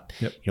stop.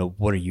 Yep.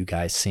 What are you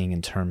guys seeing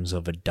in terms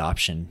of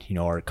adoption?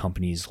 Are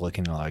companies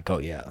looking like, oh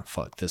yeah,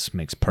 fuck, this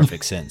makes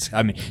perfect sense.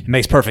 I mean, it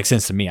makes perfect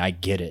sense to me. I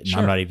get it. And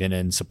I'm not even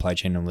in supply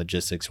chain and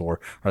logistics, or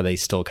are they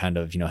still kind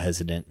of,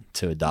 hesitant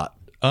to adopt?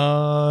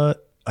 I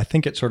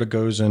think it sort of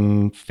goes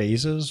in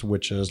phases,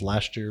 which is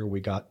last year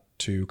we got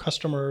to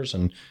customers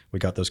and we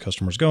got those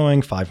customers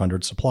going,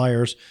 500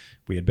 suppliers.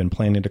 We had been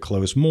planning to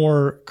close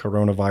more.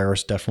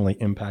 Coronavirus definitely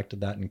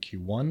impacted that in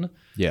Q1.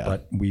 Yeah.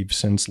 But we've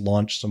since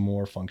launched some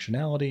more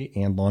functionality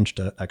and launched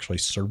a actually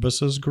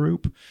services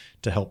group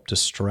to help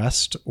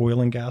distressed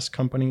oil and gas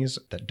companies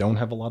that don't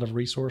have a lot of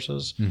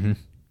resources.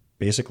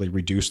 Basically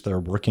reduce their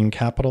working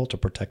capital to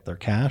protect their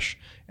cash.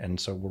 And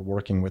so we're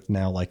working with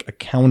now like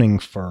accounting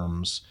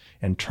firms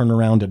and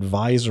turnaround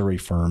advisory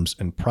firms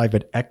and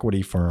private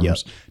equity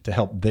firms to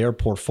help their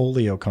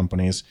portfolio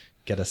companies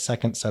get a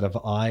second set of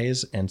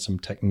eyes and some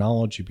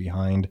technology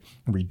behind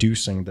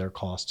reducing their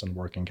costs and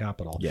working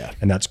capital. Yeah.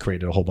 And that's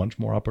created a whole bunch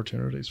more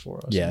opportunities for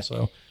us. Yeah. And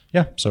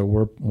so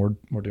we're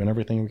doing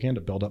everything we can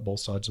to build up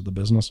both sides of the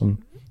business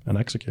and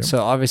execute. So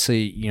obviously,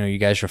 you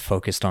guys are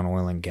focused on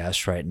oil and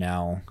gas right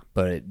now,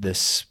 but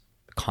this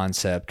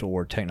concept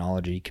or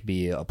technology could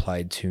be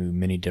applied to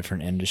many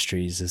different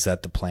industries. Is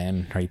that the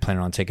plan? Are you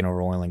planning on taking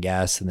over oil and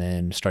gas and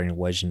then starting to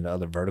wedge into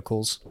other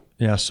verticals?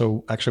 Yeah.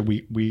 So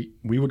actually we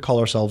would call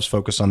ourselves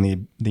focused on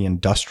the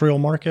industrial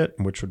market,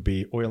 which would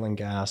be oil and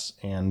gas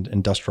and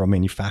industrial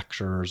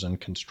manufacturers and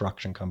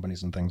construction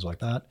companies and things like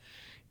that.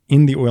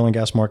 In the oil and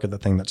gas market, the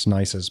thing that's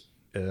nice is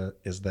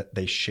that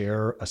they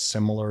share a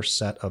similar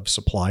set of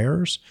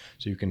suppliers.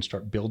 So you can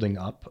start building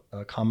up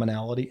a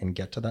commonality and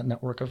get to that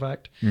network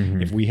effect.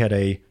 If we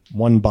had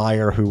one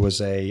buyer who was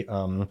a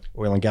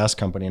oil and gas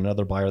company,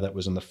 another buyer that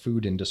was in the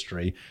food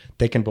industry,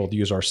 they can both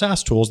use our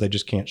SaaS tools. They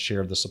just can't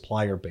share the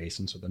supplier base.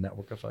 And so the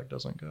network effect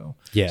doesn't go.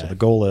 Yeah. So the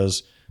goal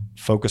is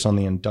focus on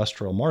the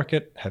industrial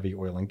market, heavy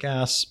oil and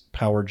gas,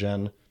 power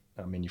gen,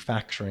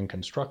 manufacturing,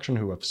 construction,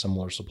 who have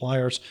similar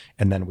suppliers,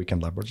 and then we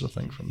can leverage the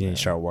thing from there. You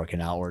start working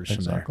outwards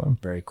from there.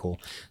 Very cool.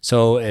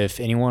 So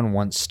if anyone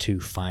wants to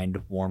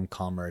find Warm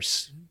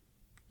Commerce,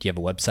 do you have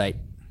a website?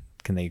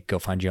 Can they go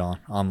find you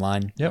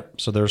online?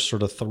 Yep. So there's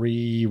sort of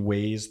 3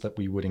 ways that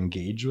we would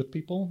engage with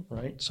people,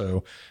 right?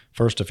 So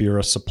first, if you're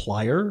a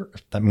supplier,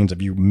 that means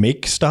if you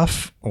make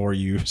stuff or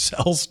you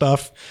sell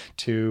stuff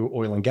to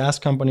oil and gas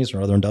companies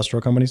or other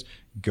industrial companies,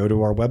 go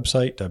to our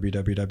website,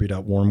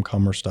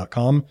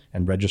 www.warmcommerce.com,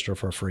 and register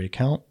for a free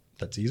account.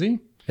 That's easy.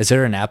 Is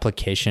there an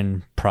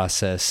application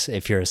process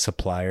if you're a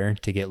supplier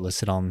to get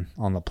listed on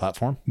the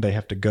platform? They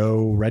have to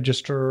go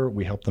register.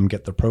 We help them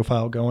get their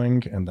profile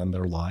going, and then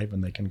they're live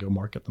and they can go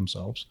market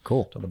themselves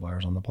Cool. to the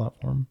buyers on the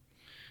platform.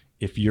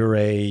 If you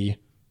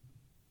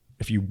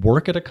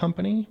work at a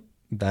company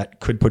that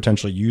could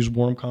potentially use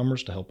Warm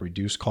Commerce to help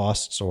reduce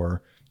costs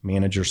or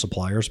manage your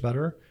suppliers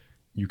better,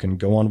 you can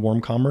go on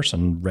Warm Commerce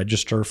and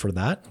register for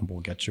that. We'll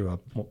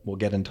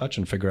get in touch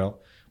and figure out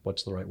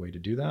what's the right way to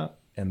do that.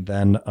 And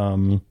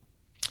then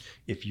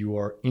if you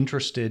are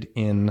interested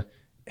in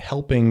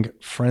helping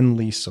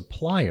friendly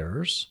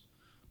suppliers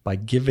by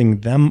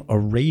giving them a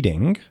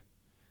rating,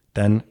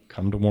 then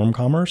come to Warm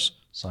Commerce,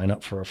 sign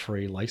up for a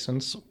free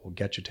license. We'll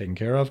get you taken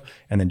care of.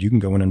 And then you can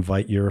go and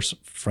invite your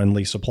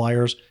friendly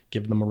suppliers,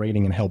 give them a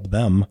rating, and help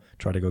them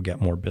try to go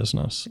get more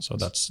business. So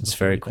that's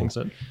very cool. Things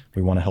that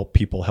we want to help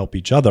people help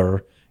each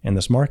other in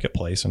this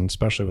marketplace. And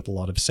especially with a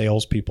lot of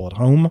salespeople at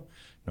home,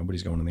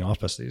 nobody's going in the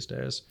office these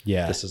days.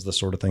 Yeah. This is the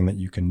sort of thing that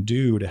you can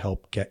do to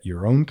help get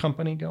your own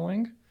company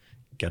going.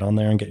 Get on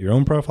there and get your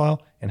own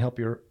profile and help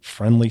your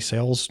friendly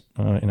sales,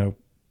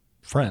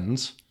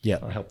 friends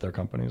help their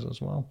companies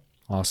as well.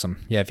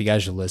 Awesome. Yeah, if you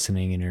guys are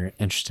listening and you're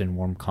interested in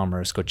Warm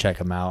Commerce, go check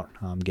them out.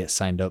 Get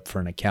signed up for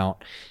an account.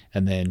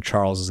 And then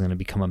Charles is going to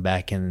be coming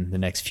back in the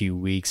next few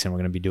weeks, and we're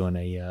going to be doing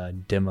a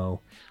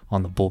demo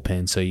on the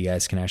bullpen so you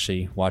guys can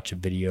actually watch a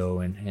video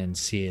and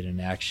see it in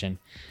action.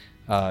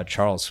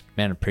 Charles,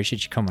 man,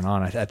 appreciate you coming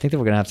on. I think that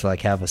we're going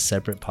to have a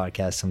separate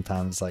podcast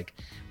sometimes, like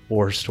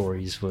war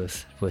stories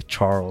with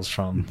Charles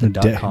from the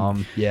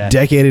 .com. Yeah.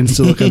 Decade in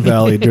Silicon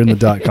Valley during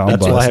the .com That's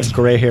bust. why I have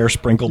gray hair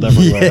sprinkled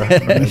everywhere.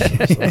 Yeah.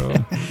 Right?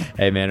 So,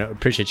 hey, man,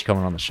 appreciate you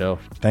coming on the show.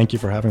 thank you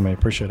for having me.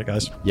 Appreciate it,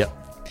 guys. Yep.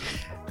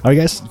 All right,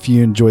 guys, if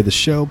you enjoyed the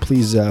show,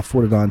 please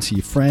forward it on to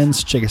your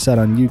friends. Check us out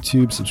on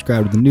YouTube.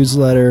 Subscribe to the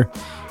newsletter.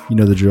 You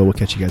know the drill. We'll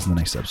catch you guys in the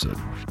next episode.